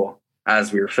at school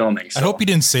as we were filming. So I hope you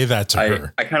didn't say that to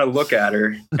her. I kind of look at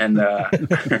her and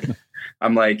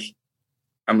I'm like,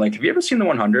 have you ever seen the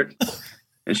 100?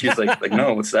 And she's like,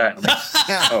 no, what's that? I'm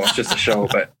like, oh, it's just a show,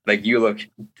 but like you look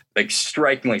like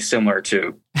strikingly similar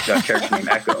to that character named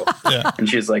Echo. And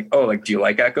she's like, oh, like, do you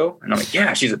like Echo? And I'm like,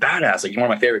 yeah, she's a badass. Like, you're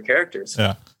one of my favorite characters.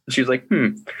 And she's like,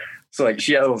 So like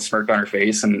she had a little smirk on her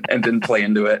face and didn't play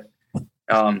into it.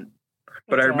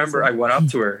 But I remember I went up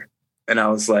to her and I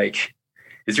was like,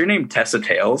 is your name Tessa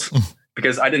Tales?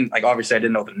 Because I didn't obviously I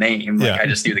didn't know the name. Like I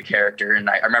just knew the character. And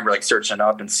I remember like searching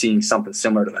up and seeing something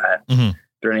similar to that.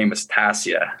 Their name was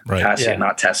Tassia,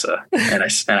 not Tessa. And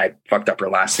I fucked up her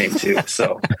last name too.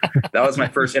 So that was my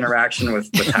first interaction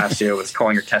with Tassia, was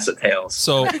calling her Tessa Tales.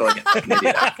 So I feel like an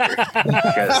idiot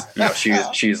after,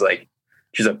 because she's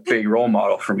a big role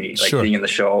model for me, like being in the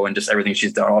show and just everything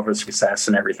she's done, all of her success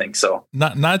and everything. So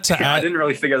not to add, I didn't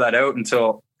really figure that out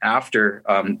until after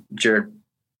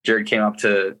Jared came up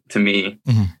to me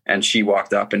and she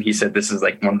walked up and he said, this is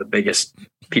like one of the biggest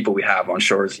people we have on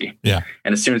Shoresy.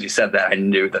 And as soon as he said that, I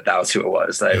knew that was who it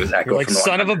was. That it was Echo like from the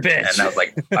son 100. of a bitch. And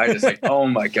I was like, oh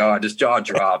my God, just jaw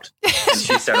dropped. And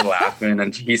she started laughing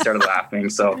and he started laughing.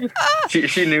 So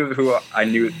she knew who I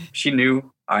knew. She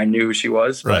knew I knew who she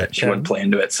was, but she wouldn't play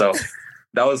into it. So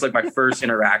that was like my first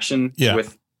interaction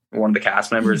with one of the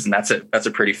cast members. And that's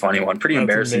a pretty funny one, pretty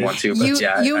embarrassing one too. But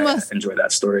I enjoy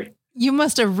that story. You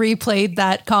must have replayed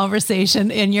that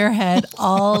conversation in your head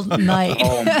all night.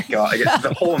 Oh my God.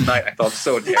 The whole night I felt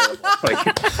so terrible.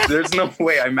 Like, there's no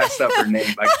way I messed up her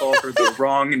name. I called her the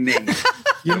wrong name.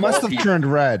 You must have turned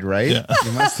red, right?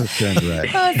 You must have turned red.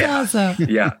 That's awesome.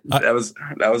 Yeah. That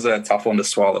was a tough one to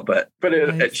swallow, but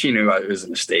she knew it was a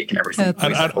mistake and everything.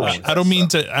 I don't mean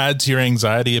to add to your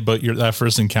anxiety about that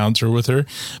first encounter with her,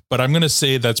 but I'm going to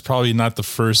say that's probably not the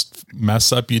first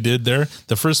mess up you did there.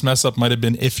 The first mess up might have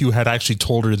been if you had actually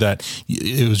told her that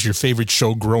it was your favorite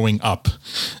show growing up.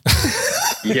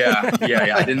 Yeah.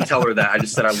 I didn't tell her that. I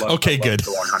just said I loved the 100.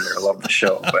 I love the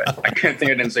show, but I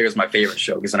didn't say it was my favorite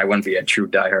show because then I wouldn't be a true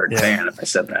diehard fan if I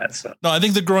said that. So. No, I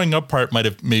think the growing up part might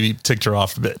have maybe ticked her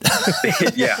off a bit.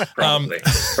 Yeah,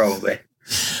 probably.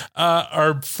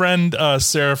 Our friend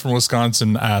Sarah from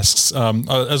Wisconsin asks,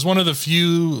 as one of the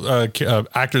few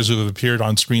actors who have appeared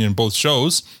on screen in both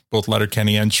shows, both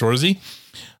Letterkenny and Shoresy,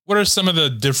 what are some of the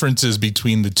differences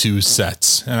between the two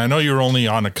sets? And I know you're only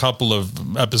on a couple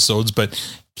of episodes, but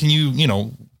can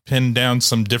you pin down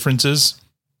some differences?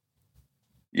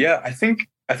 Yeah, I think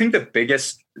the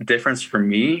biggest difference for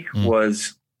me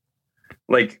was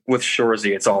like with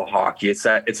Shoresy, it's all hockey. It's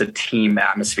a team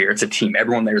atmosphere. It's a team.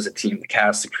 Everyone there is a team. The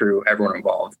cast, the crew, everyone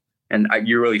involved, and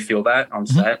you really feel that on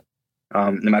set,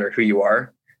 no matter who you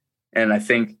are. And I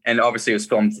think, and obviously it was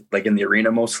filmed like in the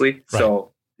arena mostly,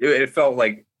 so it felt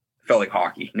like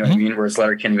hockey. You know what I mean? Whereas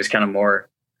Letterkenny was kind of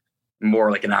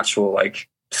more like an actual like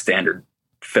standard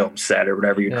film set or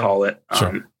whatever you'd call it.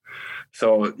 Sure.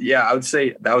 So yeah, I would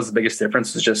say that was the biggest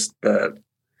difference. Was just the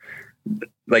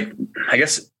like I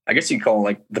guess you'd call it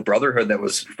like the brotherhood that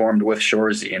was formed with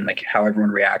Shoresy and like how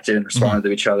everyone reacted and responded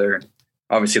to each other. And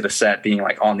obviously the set being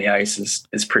like on the ice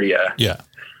is pretty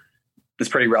it's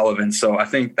pretty relevant. So I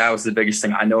think that was the biggest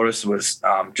thing I noticed was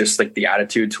just like the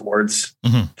attitude towards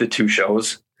the two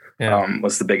shows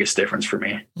was the biggest difference for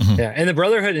me. Yeah. And the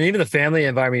brotherhood and even the family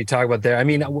environment you talk about there. I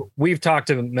mean, we've talked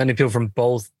to many people from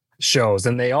both shows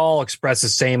and they all express the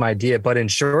same idea, but in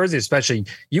Shoresy especially,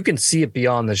 you can see it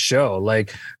beyond the show.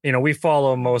 Like, you know, we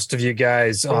follow most of you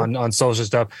guys on social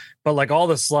stuff, but like all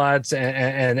the sluts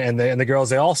and the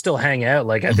girls, they all still hang out.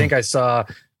 Like I think I saw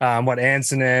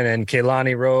Ansonen and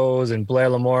Keilani Rose and Blair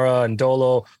Lamora and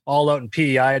Dolo all out in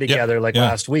PEI together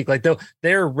last week. Like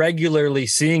they're regularly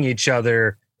seeing each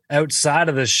other outside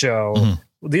of the show.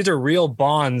 These are real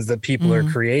bonds that people are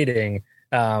creating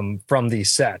from these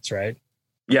sets, right?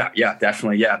 Yeah,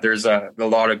 definitely. Yeah, there's a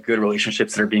lot of good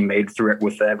relationships that are being made through it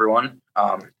with everyone.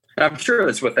 And I'm sure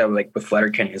it's with them, like with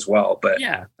Letterkenny as well. But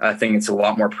I think it's a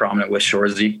lot more prominent with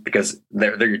Shoresy because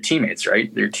they're your teammates, right?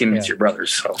 They're your teammates, your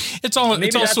brothers. So it's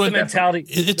also a mentality.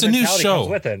 It's a new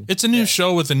show. It's a new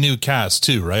show with a new cast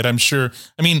too, right? I'm sure.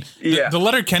 I mean, the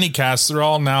Letterkenny cast, they're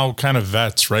all now kind of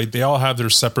vets, right? They all have their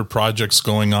separate projects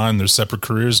going on, their separate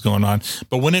careers going on.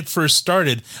 But when it first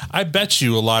started, I bet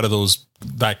you a lot of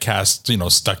that cast, you know,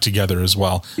 stuck together as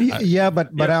well.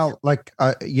 But Al, like,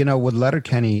 you know, with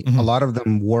Letterkenny, a lot of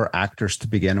them were actors to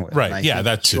begin with. Right. Yeah,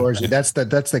 that too. Shoresy,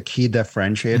 that's the key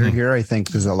differentiator here, I think,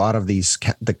 because a lot of these,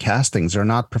 the castings are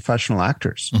not professional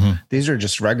actors. These are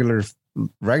just regular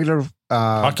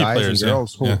hockey guys players, and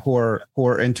girls who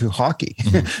are into hockey.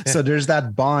 So there's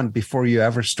that bond before you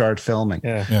ever start filming.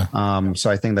 So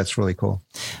I think that's really cool.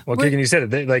 Well, Keegan, you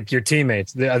said it, like your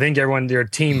teammates. I think everyone, you're a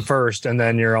team first, and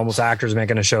then you're almost actors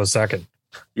making a show second.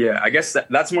 Yeah, I guess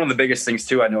that's one of the biggest things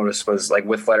too I noticed was like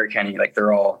with Letterkenny, like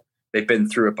they've been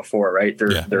through it before, right?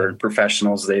 They're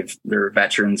professionals, they're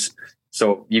veterans.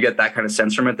 So you get that kind of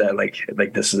sense from it that like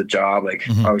this is a job, like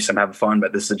obviously I'm having fun,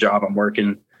 but this is a job, I'm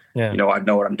working. You know, I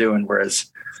know what I'm doing.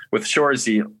 Whereas with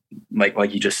Shoresy,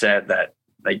 like you just said, that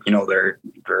like, you know, they're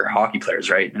hockey players,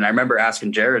 right? And I remember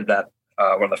asking Jared that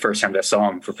one of the first times I saw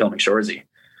him for filming Shoresy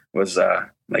was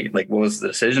like what was the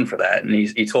decision for that? And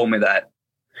he told me that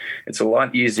it's a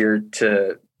lot easier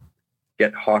to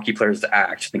get hockey players to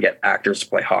act than get actors to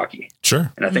play hockey.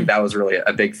 Sure. And I think that was really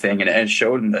a big thing, and it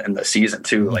showed in the season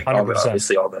too. Like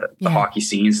obviously all the hockey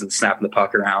scenes and snapping the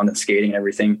puck around and skating and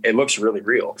everything. It looks really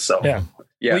real. So yeah,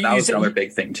 well, that was another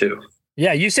big thing too.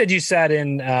 Yeah, you said you sat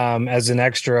in as an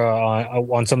extra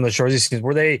on some of the Shoresy scenes.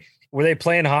 Were they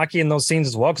playing hockey in those scenes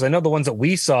as well? Because I know the ones that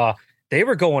we saw, they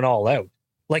were going all out.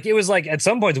 Like it was like at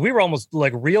some points we were almost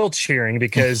like real cheering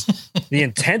because the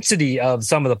intensity of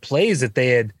some of the plays that they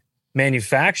had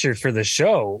manufactured for the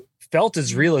show felt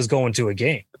as real as going to a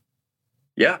game.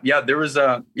 Yeah. There was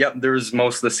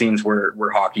most of the scenes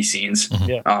were hockey scenes.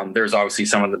 There's obviously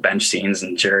some of the bench scenes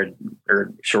and Jared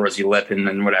or Shoresy lipping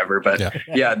and whatever. But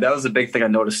that was a big thing I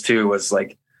noticed too, was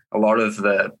like a lot of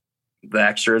the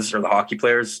extras or the hockey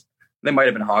players, they might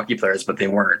have been hockey players, but they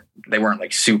weren't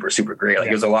like super, super great. Like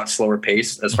it was a lot slower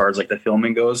pace as far as like the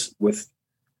filming goes with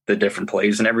the different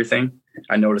plays and everything.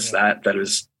 I noticed that it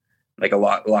was like a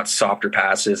lot softer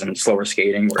passes and slower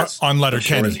skating. Whereas on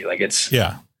Letterkenny, like it's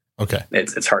okay.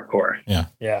 It's hardcore.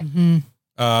 Yeah.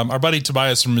 Our buddy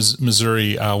Tobias from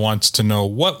Missouri wants to know,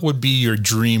 what would be your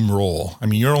dream role? I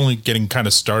mean, you're only getting kind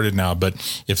of started now, but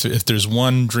if there's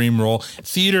one dream role,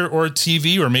 theater or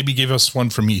TV, or maybe give us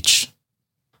one from each.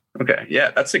 Okay.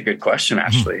 Yeah, that's a good question,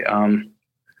 actually.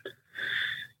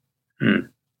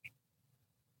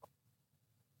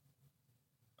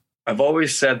 I've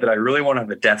always said that I really want to have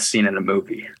a death scene in a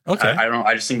movie. Okay.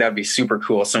 I just think that'd be super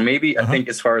cool. So maybe I think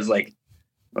as far as like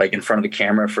in front of the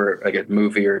camera for like a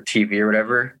movie or TV or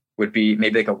whatever would be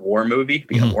maybe like a war movie,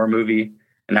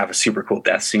 and have a super cool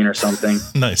death scene or something.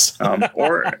 Nice.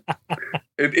 Or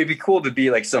it'd be cool to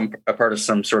be like a part of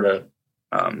some sort of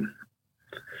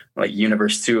like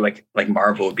universe too, like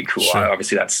Marvel would be cool. Sure.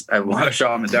 Obviously that's a lot of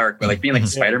shot in the dark, but like being like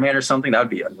Spider-Man or something, that would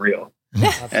be unreal.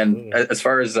 And as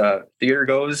far as theater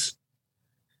goes,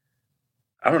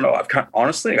 I don't know.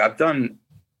 I've done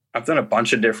a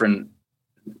bunch of different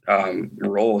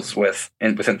roles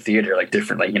within theater, like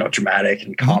different, like, you know, dramatic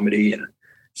and comedy and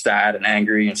sad and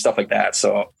angry and stuff like that.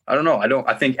 So I don't know.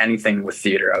 I think anything with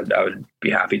theater, I would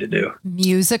be happy to do.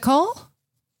 Musical?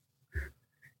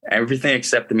 Everything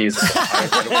except the music.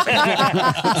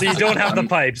 So you don't have the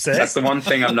pipes, eh? That's the one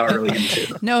thing I'm not really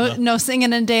into. No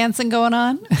singing and dancing going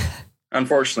on?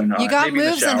 Unfortunately not. You got Maybe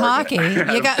moves in hockey.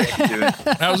 You got.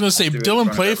 I was going to say,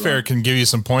 Dylan Playfair can give you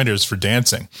some pointers for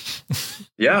dancing.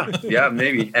 Yeah,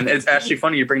 maybe. And it's actually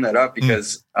funny you bring that up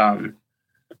because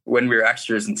when we were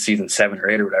extras in season 7 or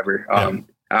 8 or whatever,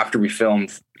 after we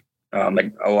filmed, I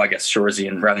guess Shoresy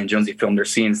and Riley and Jonesy filmed their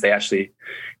scenes, they actually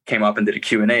came up and did a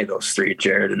Q&A, those three,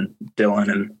 Jared and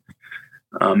Dylan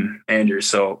and Andrew.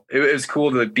 So it was cool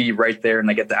to be right there and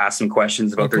I get to ask them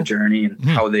questions about their journey and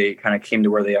how they kind of came to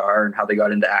where they are and how they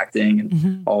got into acting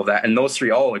and all of that. And those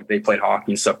three all, like, they played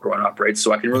hockey and stuff growing up, right?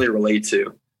 So I can really relate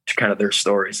to kind of their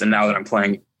stories. And now that I'm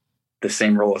playing the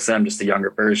same role as them, just a younger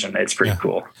version, it's pretty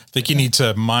cool. I think you need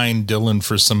to mine Dylan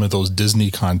for some of those Disney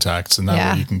contacts, and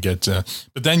that way you can get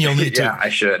but then you'll need to I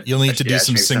should. You'll need to do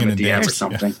some singing and dancing or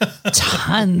something.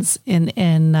 Tons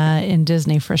in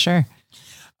Disney for sure.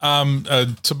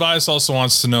 Tobias also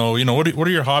wants to know, you know, what are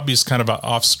your hobbies kind of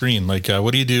off screen? Like,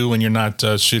 what do you do when you're not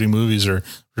shooting movies or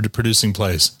producing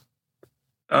plays?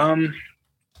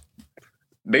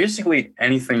 Basically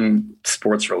anything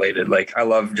sports related. Like, I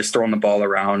love just throwing the ball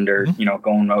around or, you know,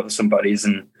 going out with some buddies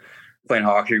and playing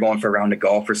hockey or going for a round of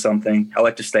golf or something. I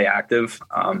like to stay active.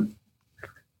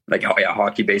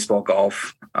 Hockey, baseball,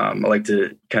 golf. I like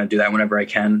to kind of do that whenever I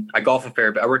can. I golf a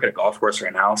fair bit. I work at a golf course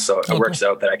right now, so it works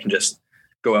out that I can just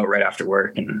go out right after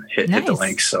work and hit the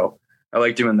links. So I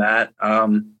like doing that. I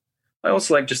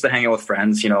also like just to hang out with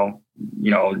friends, you know,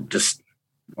 just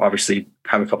obviously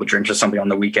have a couple of drinks or something on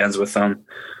the weekends with them.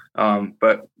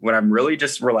 But when I'm really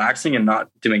just relaxing and not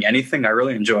doing anything, I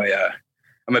really enjoy,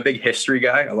 I'm a big history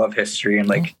guy. I love history and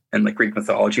like Greek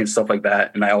mythology and stuff like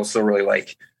that. And I also really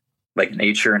like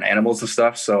nature and animals and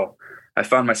stuff. So I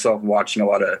found myself watching a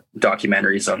lot of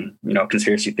documentaries on, you know,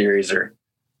 conspiracy theories or,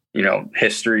 you know,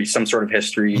 history, some sort of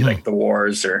history, like the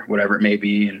wars or whatever it may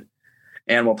be, and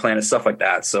Animal Planet, stuff like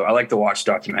that. So I like to watch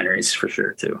documentaries for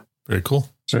sure too. Very cool.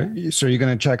 So you're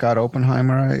going to check out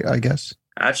Oppenheimer, I guess?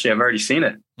 Actually, I've already seen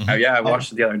it. I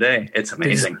watched it the other day. It's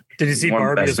amazing. Did you see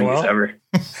Barbie as well? Ever.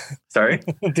 Sorry?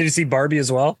 Did you see Barbie as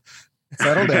well?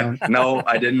 Settle down. No,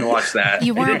 I didn't watch that.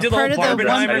 You weren't part of the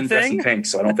Barbenheimer thing? In pink,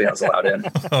 so I don't think I was allowed in.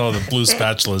 Oh, the blue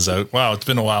spatula's out. Wow, it's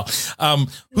been a while.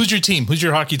 Who's your team? Who's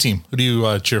your hockey team? Who do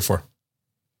you cheer for?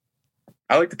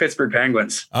 I like the Pittsburgh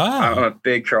Penguins. I'm a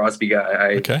big Crosby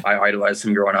guy. I idolized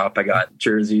him growing up. I got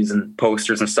jerseys and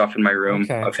posters and stuff in my room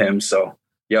of him. So,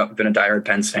 yeah, I've been a diehard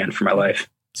Pens fan for my life.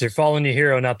 So you're following your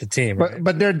hero, not the team. Right?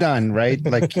 But they're done, right?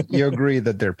 Like, you agree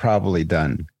that they're probably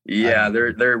done. Yeah,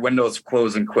 their window's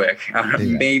closing quick.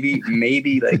 Maybe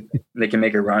like they can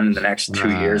make a run in the next 2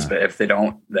 years, but if they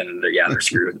don't, then they're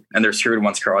screwed. And they're screwed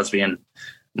once Crosby and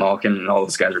Malkin and all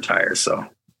those guys retire. So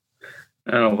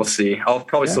I don't know. We'll see. I'll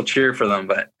probably still cheer for them,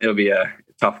 but it'll be a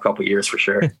tough couple of years for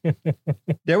sure.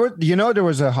 There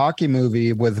was a hockey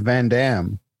movie with Van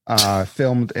Damme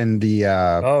filmed in the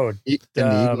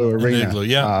Igloo Arena. Igloo,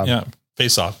 yeah.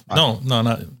 Face Off.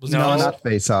 Not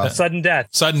Face Off. Sudden Death.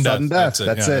 Sudden Death. That's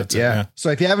it. Yeah. So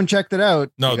if you haven't checked it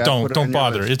out, don't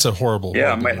bother. It's a horrible.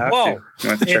 Yeah, I might have to.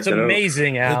 It's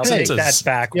amazing, Al. Take that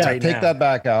back. Take that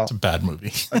back, Al. It's a bad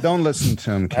movie. Don't listen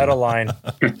to him. Out of line.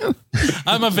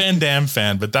 I'm a Van Damme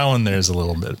fan, but that one there's a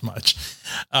little bit much.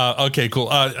 Okay, cool.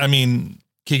 I mean,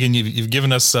 Keegan, you've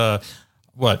given us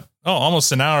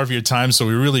almost an hour of your time, so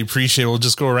we really appreciate it. We'll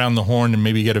just go around the horn and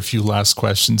maybe get a few last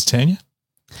questions. Tanya?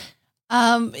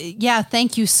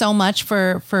 Thank you so much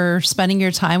for spending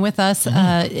your time with us.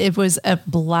 It was a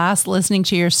blast listening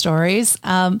to your stories.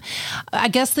 I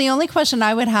guess the only question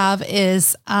I would have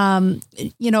is,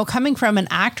 coming from an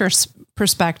actor's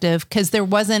perspective, because there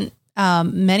wasn't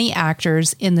many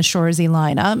actors in the Shoresy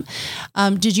lineup.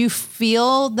 Did you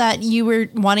feel that you were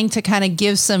wanting to kind of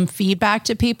give some feedback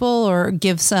to people or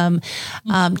give some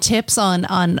tips on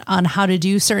how to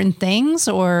do certain things,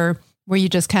 or were you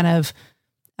just kind of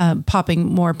popping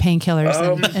more painkillers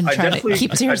and trying to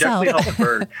keep to yourself? I definitely helped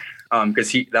Bert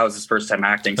because that was his first time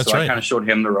acting. That's so right. I kind of showed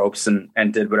him the ropes and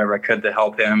did whatever I could to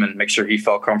help him and make sure he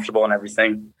felt comfortable and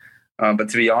everything. But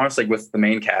to be honest, like with the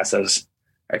main cast,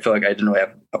 I feel like I didn't really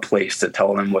have a place to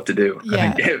tell them what to do.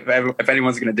 Yeah. If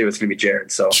anyone's going to do it, it's going to be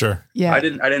Jared. So sure. Yeah. I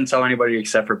didn't tell anybody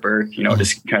except for Bert,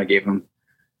 just kind of gave him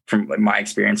from like my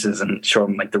experiences and showed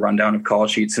him like the rundown of call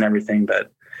sheets and everything.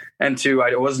 And two, I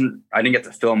didn't get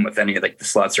to film with any of like the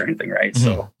sluts or anything. Right.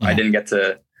 So I didn't get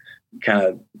to kind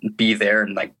of be there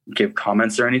and like give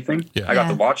comments or anything. Yeah. I got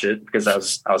to watch it because I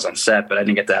was on set, but I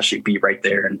didn't get to actually be right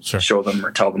there and show them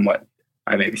or tell them what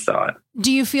I maybe thought.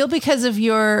 Do you feel because of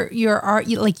your art,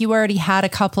 like you already had a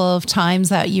couple of times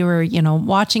that you were,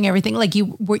 watching everything, like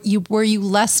were you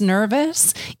less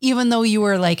nervous, even though you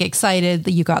were like excited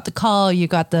that you got the call, you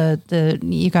got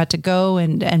you got to go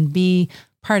and be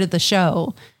part of the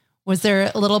show? Was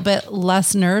there a little bit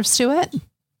less nerves to it?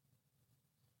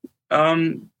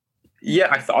 Yeah,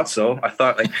 I thought so. I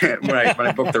thought like when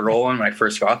I booked the role and when I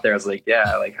first got there, I was like,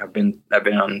 yeah, like I've been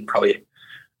on probably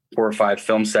 4 or 5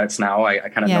 film sets now. I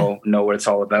kind of know what it's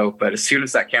all about. But as soon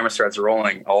as that camera starts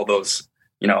rolling, all those,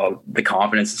 the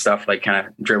confidence and stuff like kind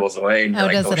of dribbles away, and you're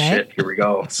like, oh shit, here we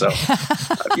go. So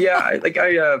I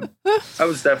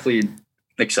was definitely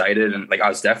excited, and like I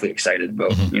was definitely excited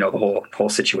about the whole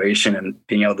situation and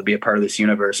being able to be a part of this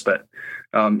universe. But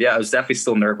it was definitely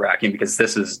still nerve wracking because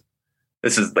this is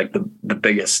like the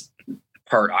biggest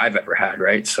part I've ever had,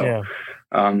 right? So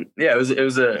it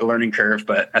was a learning curve,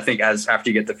 but I think after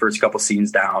you get the first couple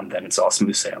scenes down, then it's all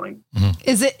smooth sailing.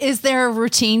 Is there a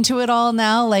routine to it all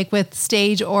now, like with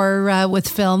stage or with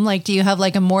film? Like, do you have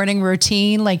like a morning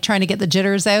routine, like trying to get the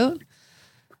jitters out?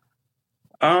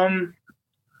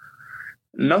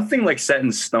 Nothing like set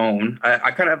in stone.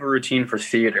 I kind of have a routine for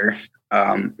theater,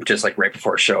 just like right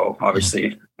before a show.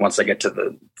 Obviously, once I get to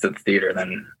the theater,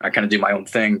 then I kind of do my own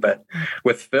thing. But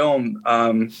with film,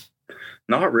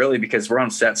 not really, because we're on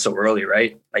set so early,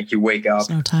 right? Like you wake up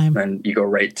and you go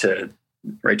right to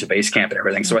base camp and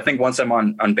everything. So I think once I'm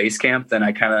on base camp, then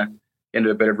I kind of into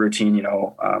a bit of routine.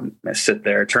 I sit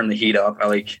there, turn the heat up. I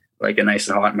like it nice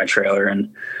and hot in my trailer,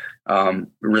 and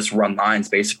just run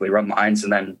lines,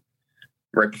 and then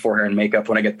right before hair and makeup,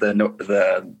 when I get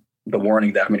the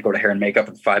warning that I'm going to go to hair and makeup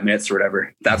in 5 minutes or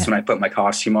whatever, that's when I put my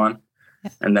costume on,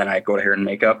 and then I go to hair and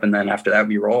makeup, and then after that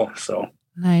we roll. So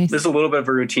nice. There's a little bit of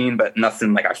a routine, but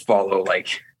nothing like I follow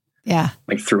like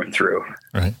through and through.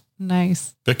 Right.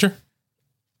 Nice. Victor?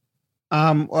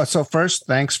 So first,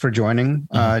 thanks for joining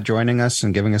us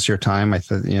and giving us your time. I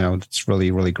thought, it's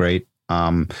really, really great.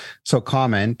 So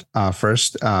comment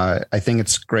first, I think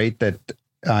it's great that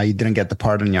you didn't get the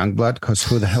part in Youngblood, because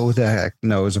who the heck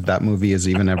knows if that movie is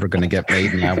even ever going to get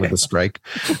made now with the strike.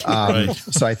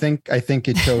 So I think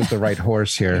it chose the right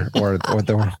horse here, or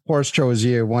the horse chose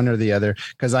you, one or the other,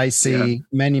 because I see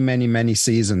many, many, many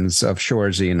seasons of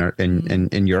Shoresy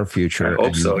in your future. I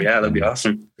hope so. Yeah, that'd be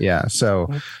awesome. Yeah. So,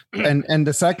 and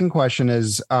the second question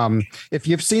is, if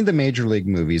you've seen the Major League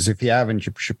movies, if you haven't,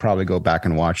 you should probably go back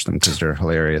and watch them because they're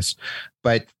hilarious.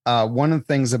 But one of the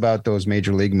things about those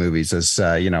Major League movies is,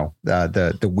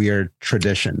 the weird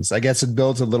traditions. I guess it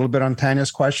builds a little bit on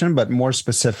Tanya's question, but more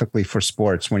specifically for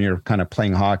sports when you're kind of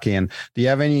playing hockey. And do you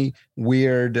have any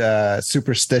weird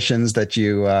superstitions that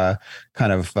you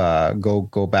kind of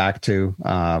go back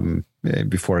to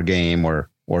before a game or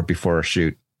before a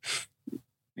shoot?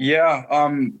 Yeah.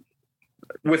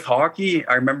 With hockey,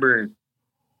 I remember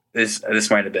this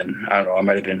might have been, I don't know, I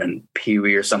might have been in Pee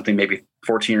Wee or something, maybe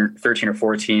 13 or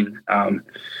 14.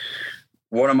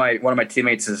 One of my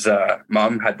teammates'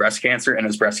 mom had breast cancer, and it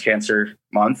was breast cancer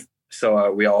month.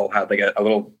 So we all had like a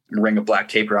little ring of black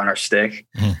tape around our stick.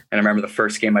 And I remember the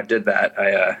first game I did that,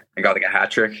 I got like a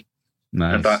hat trick.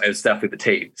 Nice. I thought it was definitely the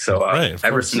tape. So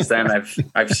ever since then, I've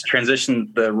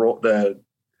transitioned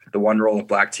the one roll of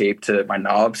black tape to my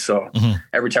knob. So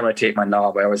every time I tape my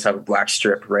knob, I always have a black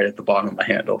strip right at the bottom of my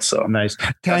handle. So nice.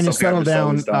 Tanya, settle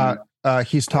down.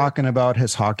 He's talking about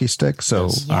his hockey stick. So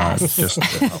just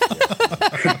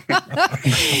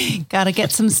got to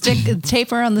get some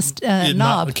taper on the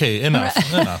knob. Okay, enough.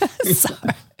 Sorry.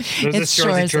 There's a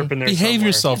Shoresy chirp in there. Behave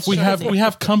yourself. We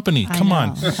have company. Come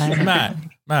on,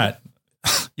 Matt.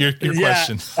 Your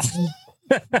question.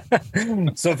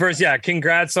 So first,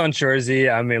 congrats on Shoresy.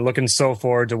 I mean, looking so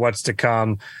forward to what's to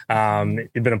come.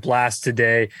 It's been a blast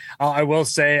today. I will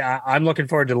say I'm looking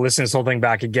forward to listening to this whole thing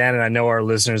back again, and I know our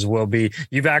listeners will be.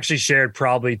 You've actually shared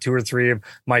probably 2 or 3 of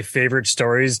my favorite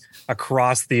stories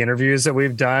across the interviews that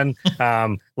we've done.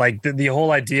 Like the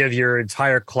whole idea of your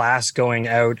entire class going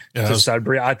out to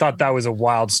Sudbury. I thought that was a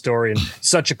wild story and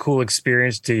such a cool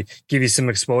experience to give you some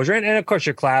exposure. And of course,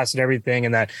 your class and everything,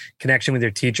 and that connection with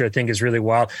your teacher, I think is really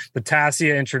wild. The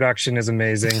Tassia introduction is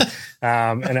amazing.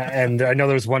 And I know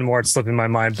there's one more, it's slipping my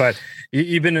mind, but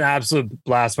you've been an absolute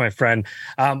blast, my friend.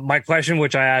 My question,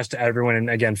 which I asked everyone, and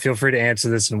again, feel free to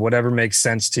answer this and whatever makes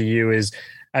sense to you, is,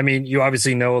 I mean, you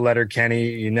obviously know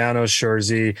Letterkenny, you now know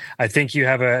Shoresy. I think you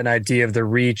have an idea of the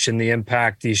reach and the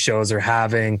impact these shows are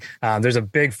having. There's a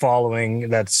big following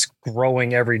that's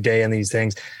growing every day in these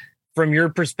things. From your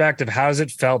perspective, how has it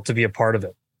felt to be a part of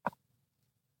it?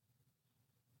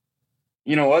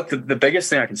 You know what? The biggest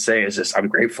thing I can say is just I'm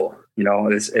grateful. You know,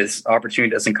 this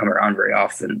opportunity doesn't come around very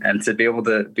often, and to be able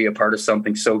to be a part of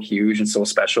something so huge and so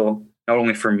special, not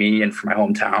only for me and for my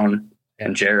hometown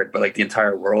and Jared, but like the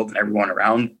entire world and everyone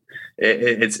around.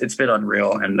 It's been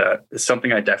unreal, and it's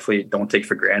something I definitely don't take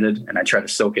for granted, and I try to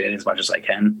soak it in as much as I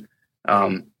can.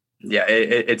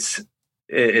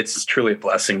 It's truly a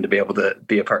blessing to be able to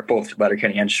be a part both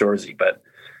Letterkenny and Shoresy, but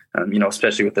you know,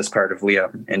 especially with this part of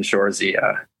Liam and Shoresy,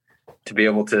 to be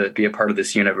able to be a part of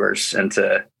this universe and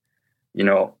to, you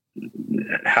know,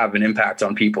 have an impact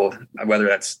on people, whether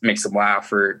that's makes them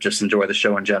laugh or just enjoy the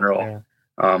show in general. Yeah.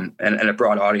 And a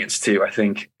broad audience too. I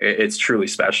think it's truly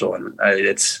special, and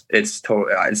it's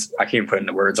totally. I can't even put it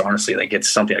into words. Honestly, like it's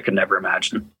something I could never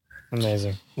imagine.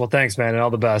 Amazing. Well, thanks, man, and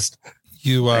all the best.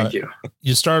 Thank you.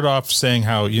 You started off saying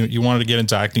how you wanted to get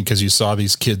into acting because you saw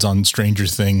these kids on Stranger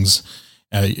Things,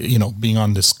 you know, being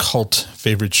on this cult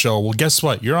favorite show. Well, guess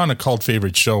what? You're on a cult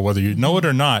favorite show, whether you know it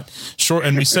or not. Sure.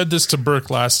 And we said this to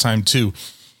Burke last time too.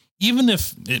 Even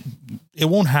if it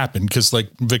won't happen, because like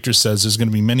Victor says, there's going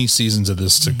to be many seasons of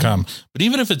this to come. But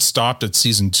even if it stopped at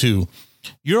season 2,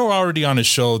 you're already on a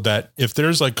show that if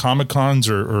there's like Comic-Cons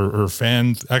or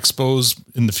fan expos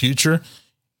in the future,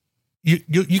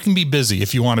 you can be busy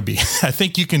if you want to be. I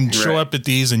think you can show up at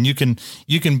these, and you can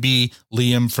be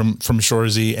Liam from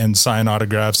Shoresy and sign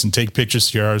autographs and take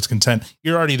pictures to your heart's content.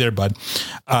 You're already there, bud.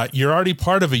 You're already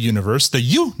part of a universe, the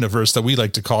universe that we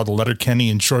like to call the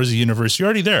Letterkenny and Shoresy universe. You're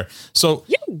already there. So,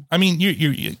 I mean,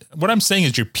 you what I'm saying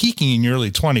is you're peaking in your early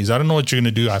 20s. I don't know what you're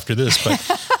going to do after this, but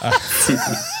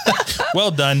well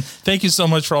done. Thank you so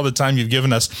much for all the time you've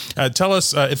given us. Tell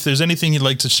us if there's anything you'd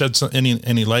like to shed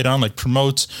any light on, like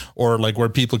promote or like where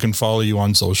people can follow you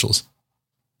on socials.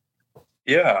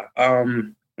 Yeah.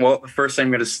 Well, the first thing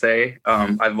I'm going to say,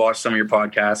 I've watched some of your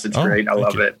podcasts. It's great. I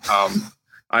love it.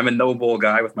 I'm a no bowl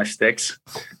guy with my sticks.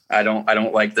 I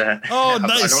don't like that. Oh,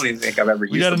 nice. I don't even think I've ever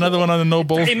used. We got another one on the no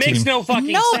bowl. It makes no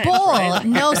fucking sense. No bowl, right?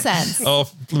 no sense.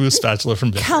 Oh, blue spatula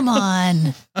from Vic. Come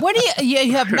on. What do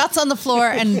you have nuts on the floor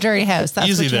and a dirty house. That's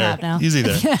Easy what you there. have now. Easy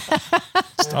there.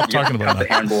 Stop talking about the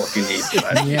that. handbowl if you need.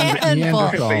 But,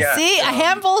 Handful. yeah, See, a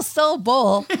handful's still a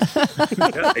bowl.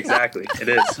 yeah, exactly. It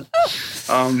is.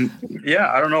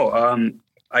 I don't know.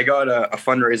 I got a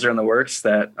fundraiser in the works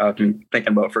that I've been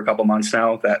thinking about for a couple months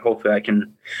now that hopefully I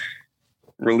can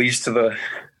release to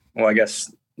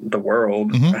the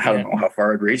world. I don't know how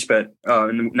far I'd reach, but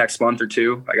in the next month or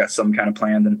two, I got some kind of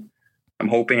planned, and I'm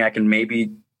hoping I can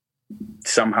maybe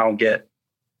somehow get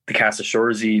the cast of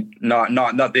Shoresy,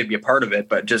 not they'd be a part of it,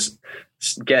 but just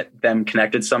get them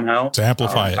connected somehow to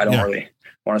amplify it. I don't really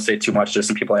want to say too much. There's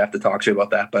some people I have to talk to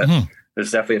about that, but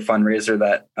there's definitely a fundraiser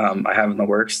that I have in the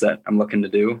works that I'm looking to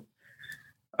do.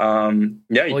 You can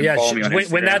follow me on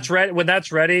Instagram. when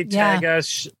that's ready, tag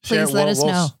us. Please let us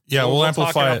know. Yeah, we'll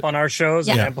amplify it on our shows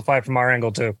and amplify from our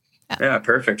angle too. Yeah,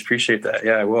 perfect. Appreciate that.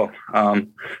 Yeah, I will.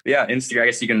 Instagram. I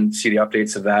guess you can see the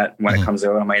updates of that when it comes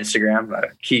out on my Instagram.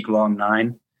 Keegan Long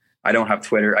 9. I don't have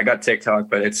Twitter. I got TikTok,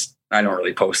 but I don't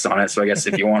really post on it. So I guess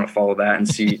if you want to follow that and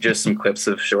see just some clips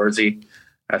of Shoresy,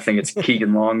 I think it's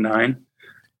Keegan Long 9.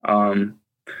 Other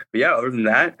than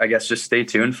that, I guess just stay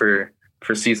tuned for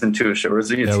season 2 of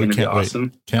Shoresy. It's going to be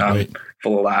awesome. Can't wait.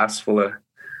 Full of laughs, full of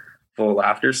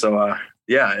laughter. So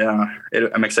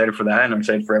I'm excited for that, and I'm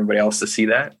excited for everybody else to see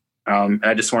that. And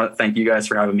I just want to thank you guys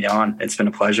for having me on. It's been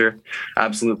a pleasure.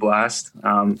 Absolute blast.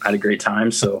 Had a great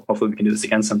time. So hopefully we can do this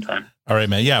again sometime. All right,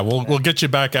 man. Yeah, we'll get you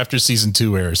back after season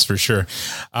 2 airs for sure.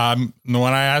 When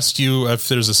I asked you if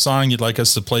there's a song you'd like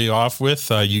us to play off with,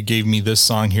 you gave me this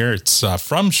song here. It's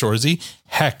from Shoresy,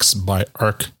 Hex by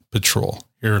Arc Patrol.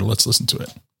 Here, let's listen to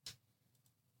it.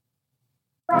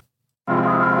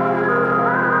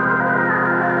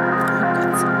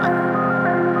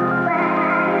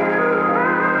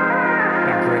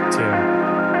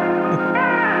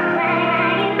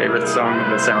 Favorite song of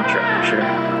the soundtrack, for sure.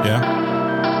 Yeah.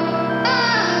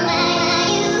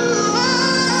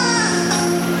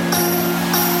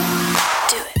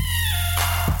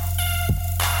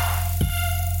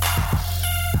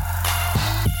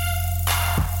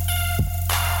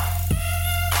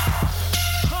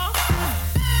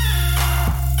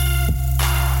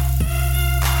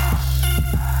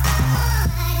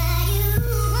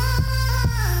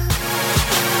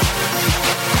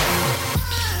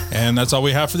 And that's all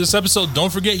we have for this episode.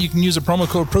 Don't forget, you can use a promo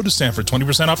code PROTESTANT for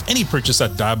 20% off any purchase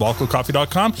at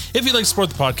diabolicalcoffee.com. If you'd like to support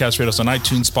the podcast, rate us on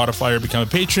iTunes, Spotify, or become a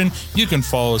patron. You can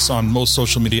follow us on most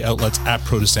social media outlets at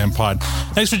Protestant Pod.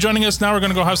 Thanks for joining us. Now we're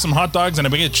going to go have some hot dogs and a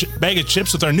bag of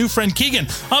chips with our new friend Keegan.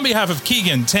 On behalf of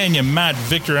Keegan, Tanya, Matt,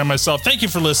 Victor, and myself, thank you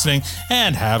for listening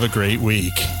and have a great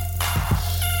week.